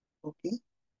 Okay?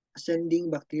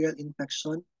 Ascending bacterial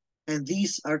infection. And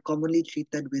these are commonly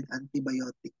treated with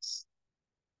antibiotics.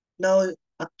 Now,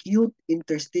 acute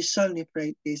interstitial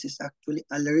nephritis is actually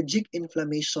allergic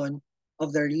inflammation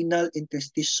of the renal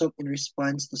interstitium in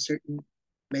response to certain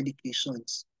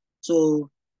medications. So,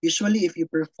 usually if you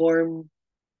perform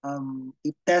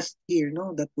a test here,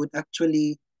 no, that would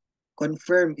actually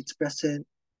confirm its present,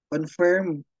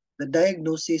 confirm the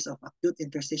diagnosis of acute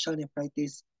interstitial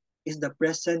nephritis is the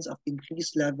presence of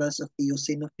increased levels of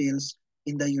eosinophils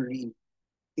in the urine.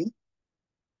 Okay?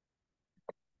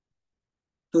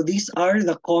 So these are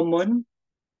the common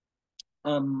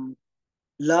um,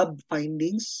 lab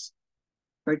findings,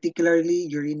 particularly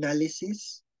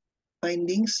urinalysis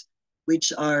findings,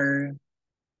 which are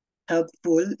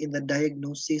helpful in the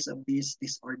diagnosis of these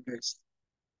disorders.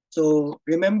 So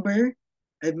remember,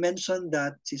 I've mentioned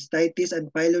that cystitis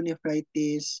and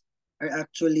pyelonephritis are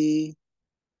actually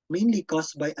mainly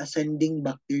caused by ascending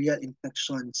bacterial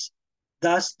infections.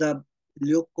 Thus, the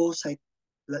leukocyturia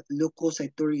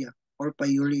or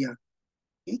pyuria.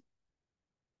 Okay?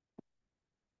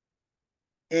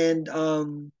 And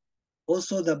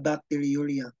also the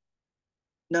bacteriuria.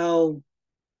 Now,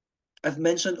 I've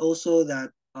mentioned also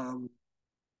that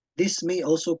this may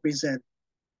also present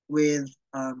with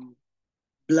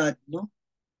blood, no?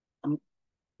 Um,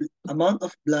 Amount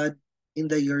of blood in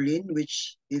the urine,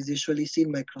 which is usually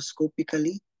seen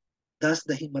microscopically, thus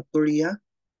the hematuria,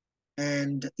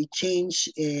 and a change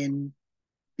in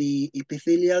the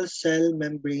epithelial cell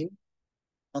membrane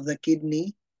of the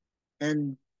kidney,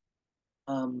 and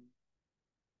um,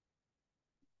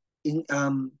 in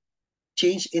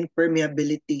change in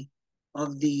permeability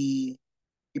of the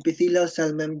epithelial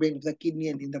cell membrane of the kidney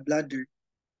and in the bladder.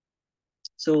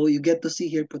 So you get to see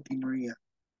here proteinuria.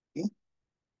 Okay?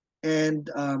 And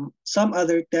some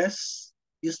other tests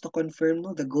used to confirm,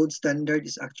 no, the gold standard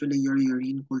is actually your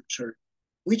urine culture,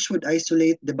 which would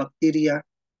isolate the bacteria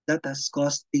that has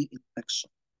caused the infection.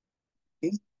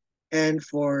 Okay? And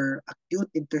for acute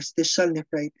interstitial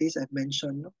nephritis, I've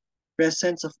mentioned, no,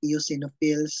 presence of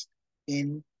eosinophils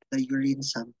in the urine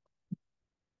sample.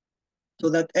 So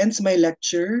that ends my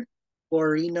lecture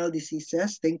for renal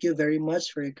diseases. Thank you very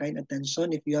much for your kind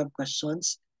attention. If you have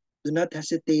questions, do not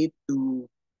hesitate to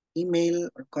email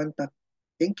or contact.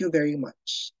 Thank you very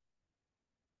much.